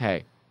what?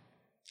 Hey,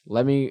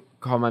 let me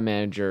call my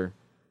manager,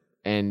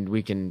 and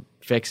we can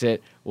fix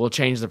it. We'll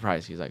change the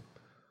price. He's like,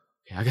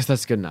 okay, I guess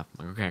that's good enough.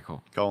 I'm like, okay,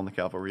 cool. Calling the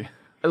cavalry.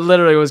 I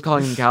literally was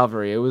calling him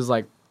Calvary. It was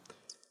like,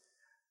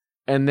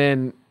 and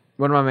then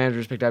one of my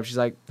managers picked up. She's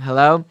like,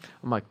 hello?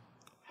 I'm like,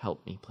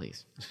 help me,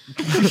 please.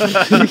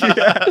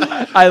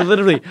 I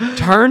literally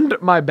turned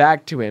my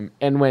back to him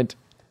and went,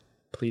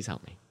 please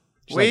help me.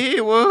 She's like,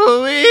 Wee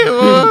woo, wee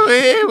woo,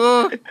 wee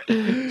woo.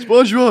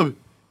 SpongeBob,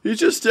 he's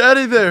just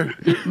standing there,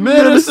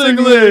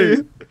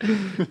 menacingly.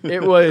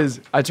 it was,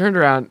 I turned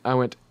around, I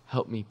went,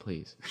 help me,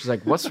 please. She's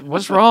like,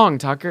 what's wrong,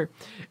 Tucker?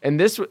 And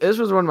this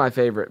was one of my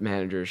favorite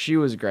managers. She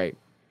was great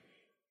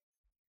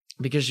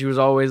because she was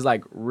always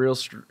like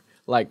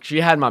like she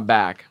had my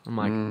back. I'm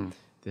like,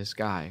 this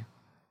guy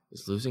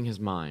is losing his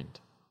mind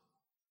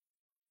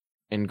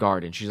in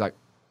garden. She's like,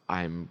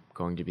 I'm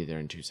going to be there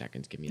in 2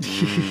 seconds. Give me a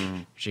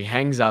second. She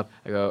hangs up.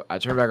 I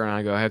turn back around.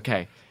 I go,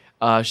 okay,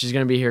 she's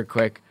going to be here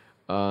quick.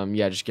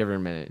 Yeah, just give her a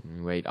minute.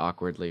 And wait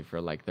awkwardly for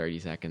like 30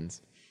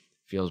 seconds.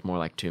 Feels more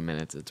like 2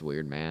 minutes. It's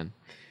weird, man.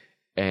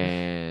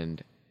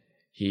 And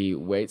he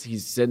waits.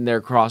 He's sitting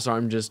there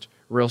cross-armed, just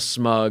real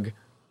smug.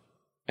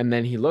 And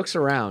then he looks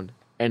around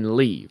and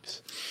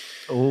leaves.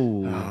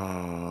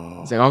 Oh.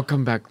 He's like, I'll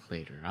come back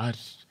later.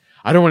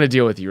 I don't want to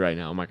deal with you right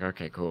now. I'm like,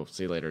 okay, cool.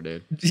 See you later,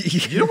 dude.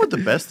 You know what the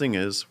best thing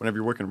is whenever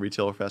you're working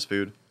retail or fast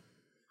food?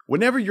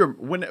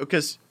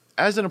 Because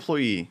as an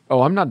employee.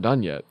 Oh, I'm not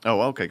done yet.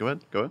 Oh, okay. Go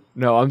ahead.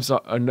 No, I'm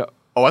sorry. No.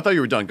 Oh, I thought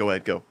you were done. Go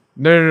ahead. Go.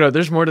 No.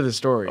 There's more to the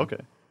story. Okay.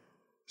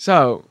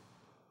 So,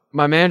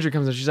 my manager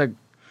comes in. She's like,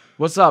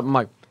 what's up? I'm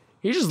like,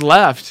 he just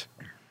left.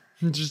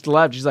 He just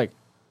left. She's like,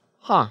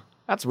 huh,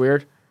 that's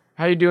weird.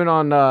 How you doing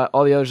on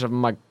all the other stuff?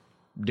 I'm like,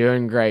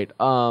 doing great.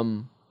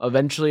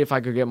 Eventually, if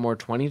I could get more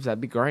 20s, that'd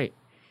be great.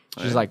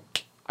 She's like,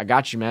 I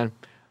got you, man.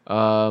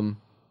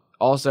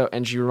 Also,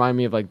 and she reminded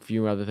me of like a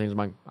few other things. I'm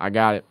like, I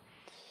got it.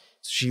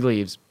 So she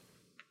leaves.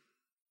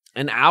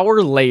 An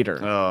hour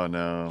later, Oh,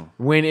 no.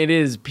 when it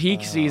is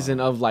peak season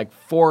of like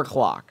 4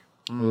 o'clock.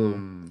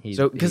 He's-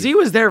 So, because he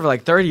was there for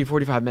like 30,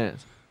 45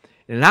 minutes.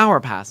 And an hour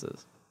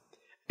passes.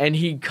 And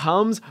he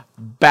comes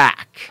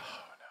back.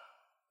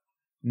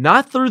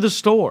 Not through the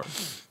store,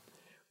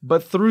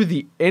 but through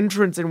the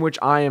entrance in which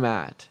I am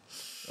at.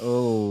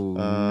 Oh,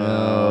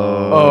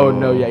 no. Oh,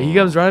 no, yeah. He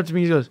comes right up to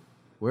me. He goes,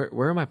 where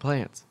are my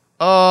plants?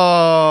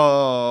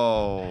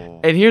 Oh.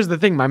 And here's the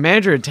thing. My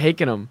manager had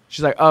taken them.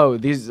 She's like, oh,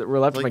 these were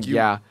left. I'm like,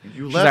 yeah.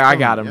 You She's left like, I them,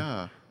 got them.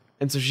 Yeah.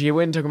 And so she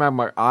went and took them out. I'm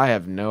like, I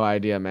have no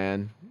idea,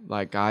 man.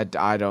 Like, I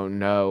don't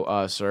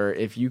know, sir.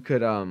 If you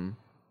could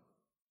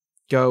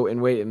go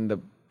and wait in the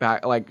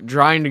back, like,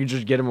 trying to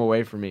just get them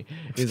away from me.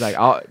 He's like,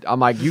 I'm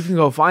like, you can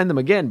go find them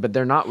again, but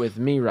they're not with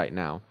me right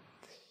now.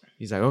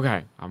 He's like,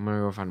 okay, I'm going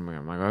to go find them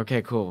again. I'm like,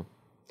 okay, cool.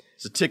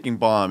 It's a ticking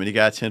bomb, and you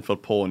got a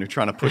 10-foot pole, and you're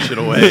trying to push it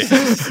away.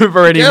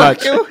 Pretty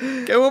much.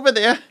 Go over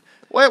there.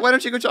 Why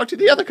don't you go talk to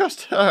the other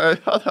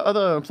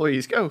other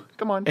employees? Go.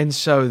 Come on. And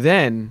so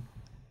then,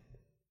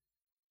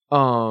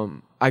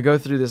 I go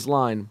through this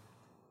line,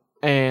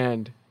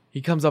 and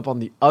he comes up on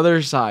the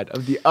other side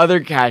of the other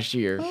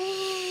cashier.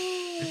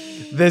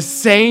 The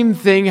same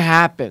thing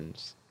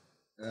happens.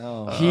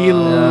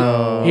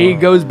 He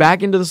goes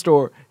back into the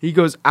store. He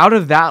goes out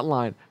of that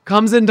line,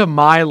 comes into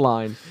my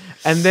line,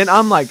 and then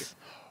I'm like,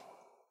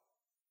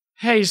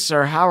 "Hey,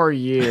 sir, how are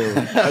you?"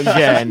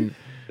 Again.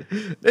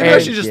 Maybe I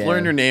should just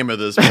learn your name at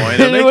this point.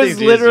 And it was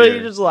literally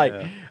easier. just like,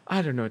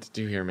 I don't know what to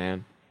do here,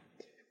 man.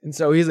 And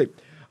so he's like,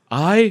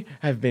 I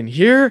have been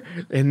here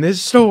in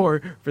this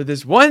store for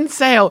this one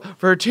sale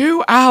for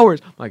 2 hours.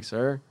 I'm like,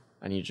 sir,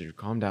 I need you to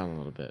calm down a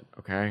little bit,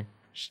 okay?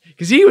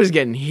 Because he was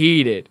getting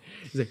heated.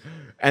 He's like,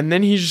 and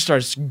then he just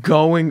starts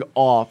going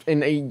off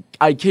in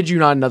I kid you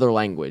not, another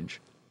language.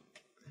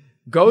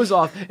 Goes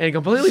off in a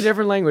completely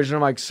different language. And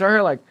I'm like,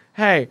 sir, like,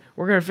 hey,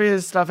 we're going to figure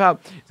this stuff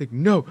out. He's like,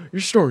 no,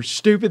 your store is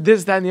stupid,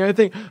 this, that, and the other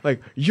thing. Like,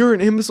 you're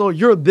an imbecile,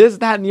 you're this,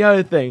 that, and the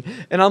other thing.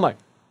 And I'm like,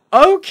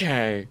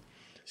 okay.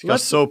 He got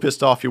so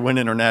pissed off you went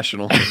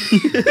international.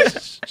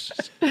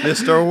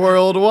 Mr.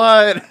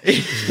 Worldwide.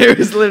 It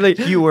was literally,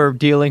 You were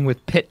dealing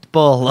with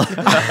Pitbull.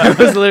 I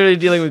was literally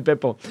dealing with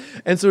Pitbull.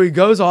 And so he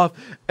goes off,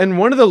 and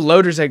one of the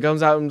loaders that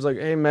comes out and was like,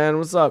 hey, man,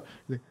 what's up?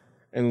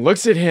 And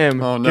looks at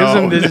him, Oh, gives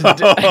no. him this.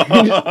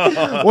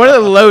 One of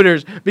the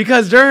loaders,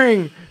 because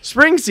during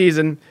spring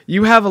season,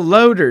 you have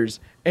loaders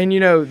And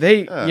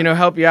they Yeah.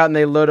 help you out and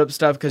they load up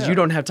stuff because Yeah. you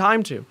don't have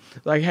time to.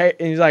 Like, hey,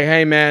 and he's like,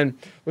 hey man,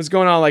 what's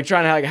going on? Like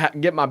trying to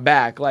get my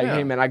back. Like, Yeah.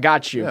 hey man, I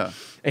got you. Yeah.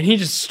 And he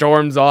just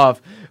storms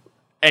off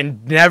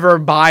and never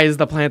buys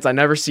the plants. I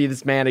never see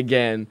this man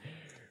again.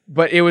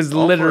 But it was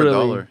All literally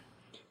for $1.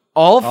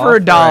 all for a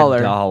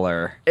dollar.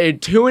 $1. A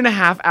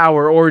 2.5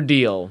 hour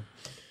ordeal.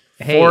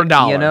 Hey,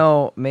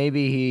 $4.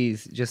 Maybe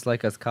he's just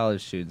like us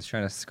college students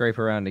trying to scrape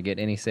around to get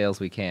any sales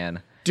we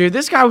can. Dude,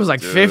 this guy was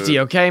like 50,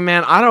 okay,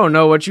 man? I don't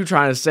know what you're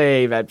trying to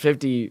save at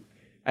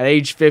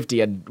age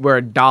 50, where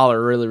a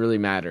dollar really, really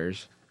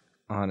matters.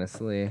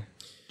 Honestly,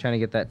 trying to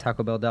get that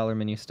Taco Bell dollar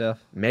menu stuff.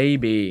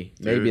 Maybe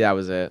Dude. that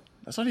was it.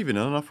 That's not even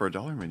enough for a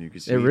 $1 menu.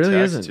 Because It really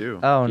tax isn't. Too.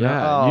 Oh Yeah,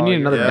 no! you need you're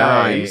another yeah,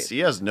 dime. he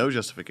has no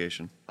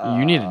justification.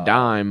 You need a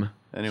dime.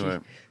 Anyway,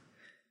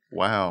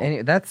 wow.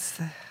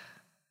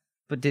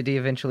 But did he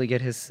eventually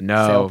get his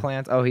No. sale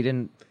plans? Oh, he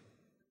didn't.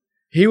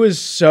 He was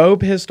so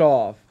pissed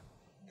off.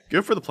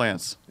 Good for the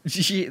plants.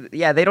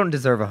 Yeah, they don't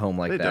deserve a home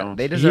like They that. don't.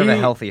 They deserve a He-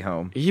 healthy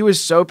home. He was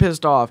so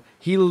pissed off.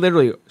 He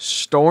literally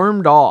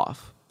stormed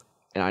off,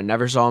 and I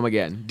never saw him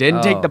again.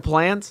 Didn't take Oh. the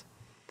plants.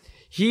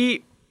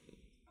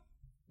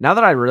 Now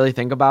that I really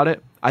think about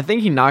it, I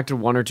think he knocked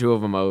one or two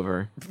of them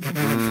over.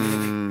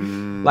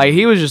 Like,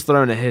 he was just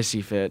throwing a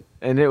hissy fit,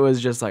 and it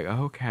was just like,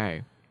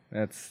 okay.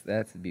 That's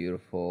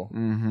beautiful.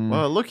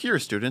 Well, look here,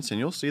 students, and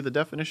you'll see the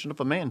definition of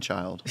a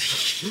man-child.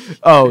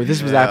 Oh,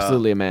 this was Yeah.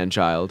 absolutely a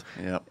man-child.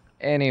 Yep.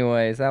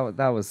 Anyways, that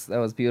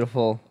was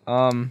beautiful.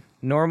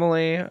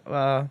 Normally,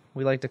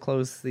 we like to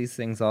close these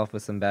things off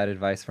with some bad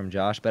advice from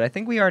Josh, but I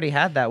think we already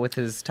had that with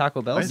his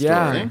Taco Bell I story.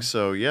 Yeah. think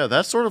so. Yeah,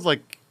 that's sort of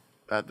like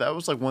that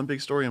was like one big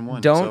story in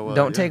one. Don't So,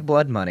 don't yeah. take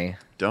blood money.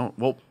 Don't.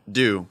 Well,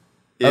 do.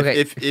 If, Okay,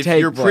 if take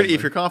you're blood pretty, if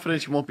money. you're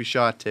confident you won't be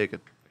shot, take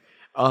it.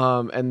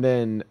 And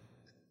then,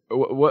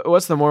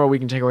 what's the moral we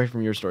can take away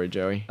from your story,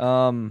 Joey?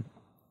 Don't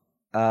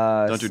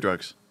do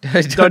drugs.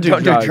 don't do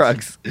do drugs.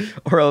 drugs,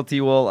 or else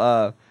you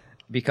will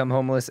become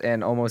homeless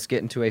and almost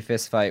get into a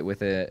fist fight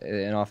with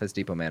an Office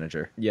Depot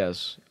manager,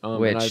 Yes.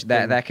 which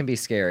that can be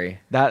scary.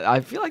 that I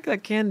feel like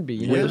that can be.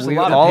 Yeah. There's a We-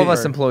 lot all of of us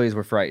paper. employees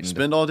were frightened.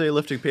 Spend all day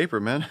lifting paper,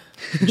 man.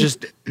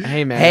 Just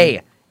hey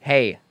man.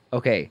 Hey,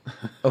 okay,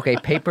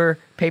 paper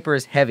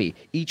is heavy.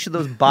 Each of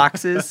those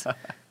boxes,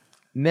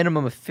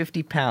 minimum of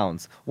 50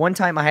 pounds. One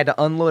time I had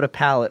to unload a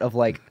pallet of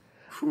like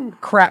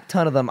crap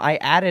ton of them. I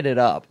added it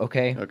up,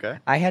 okay? Okay.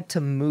 I had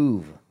to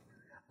move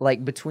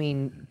like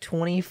between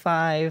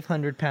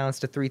 2,500 pounds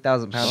to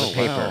 3,000 pounds of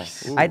paper.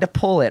 wow. I had to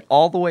pull it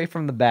all the way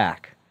from the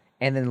back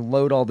and then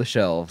load all the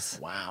shelves.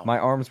 Wow. My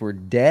arms were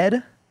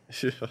dead.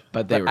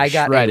 But they But were I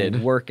got shredded. a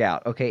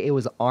workout. Okay, it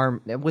was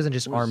arm. It wasn't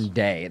just arm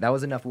day. That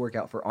was enough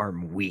workout for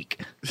arm week.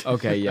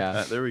 Okay,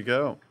 yeah. There we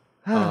go.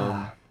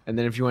 And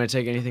then if you want to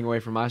take anything away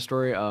from my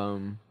story,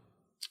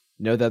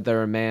 know that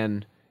there are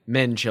men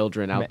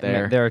children out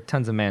there. There are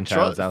tons of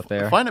man-childs out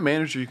there. Find a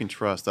manager you can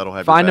trust. That'll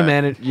have Find your a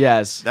back. manager.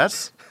 Yes.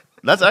 That's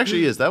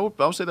actually is. I would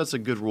say that's a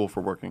good rule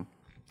for working.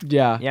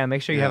 Yeah. Yeah,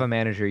 make sure you have Yeah. a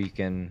manager you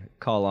can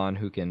call on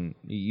who can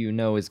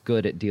is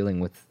good at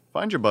dealing with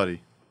Find your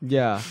buddy.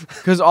 Yeah.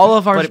 Because all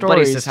of our buddy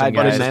stories system, had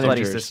guys. good Buddy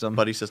managers. system.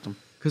 Buddy system.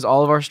 Because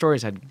all of our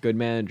stories had good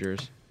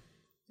managers.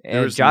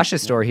 And was-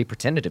 Josh's story, he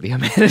pretended to be a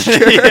manager.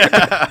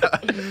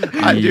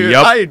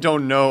 I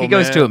don't know. He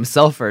goes man. to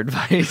himself for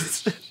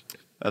advice.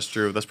 That's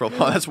true. That's probably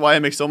that's why I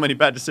make so many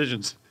bad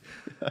decisions.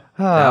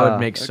 That would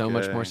make so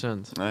much Okay. more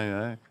sense.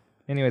 Aye.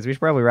 Anyways, we should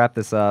probably wrap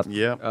this up.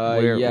 Yeah.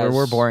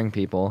 We're boring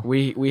people.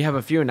 We have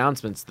a few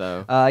announcements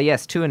though.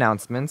 Yes, 2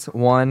 announcements.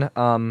 One,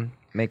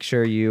 make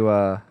sure you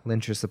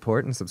lend your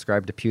support and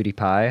subscribe to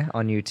PewDiePie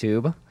on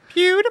YouTube.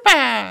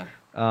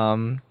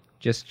 PewDiePie.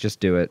 Just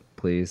do it,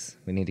 please.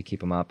 We need to keep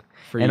them up.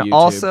 For and YouTube.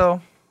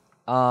 also,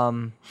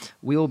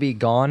 we will be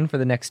gone for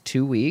the next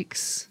 2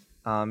 weeks.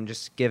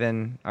 Just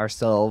giving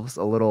ourselves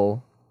a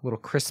little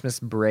Christmas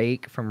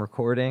break from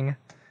recording,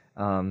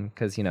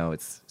 because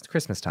it's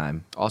Christmas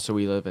time. Also,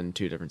 we live in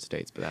 2 different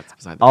states, but that's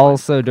beside the point.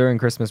 Also, during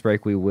Christmas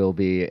break, we will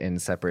be in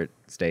separate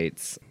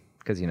states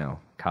because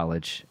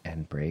college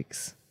and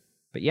breaks.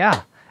 But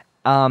yeah.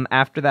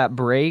 After that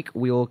break,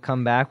 we will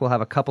come back. We'll have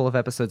a couple of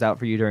episodes out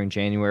for you during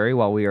January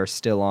while we are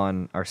still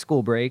on our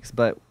school breaks,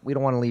 but we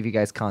don't want to leave you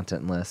guys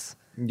contentless.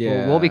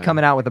 Yeah. We'll be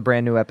coming out with a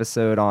brand new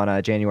episode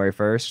on January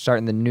 1st,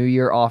 starting the new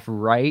year off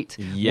right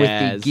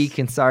Yes. with the Geek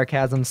and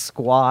Sarcasm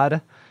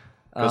squad.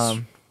 Because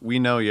we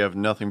know you have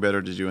nothing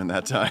better to do in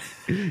that time.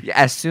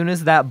 As soon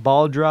as that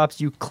ball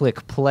drops, you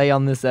click play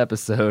on this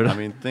episode. I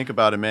mean, think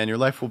about it, man. Your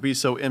life will be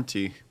so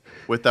empty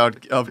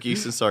without of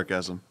geeks and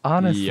sarcasm.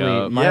 Honestly,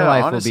 Yup. my Yeah,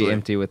 life will honestly. be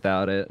empty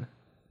without it.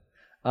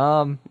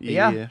 Yeah,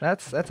 Yeah.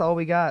 that's all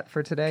we got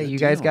for today. Good You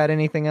guys deal. got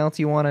anything else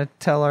you want to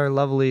tell our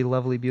lovely,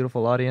 lovely,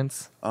 beautiful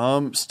audience?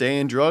 Stay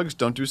in drugs.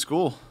 Don't do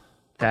school.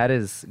 That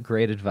is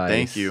great advice.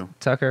 Thank you.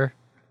 Tucker.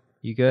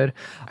 You good?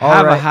 Have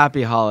All a right.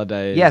 happy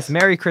holidays. Yes,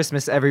 Merry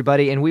Christmas,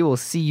 everybody, and we will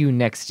see you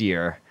next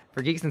year.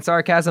 For Geeks and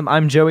Sarcasm,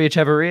 I'm Joey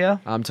Echevarria.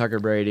 I'm Tucker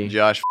Brady.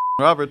 Josh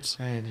Roberts.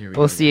 And here we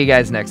We'll go. see you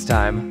guys next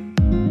time.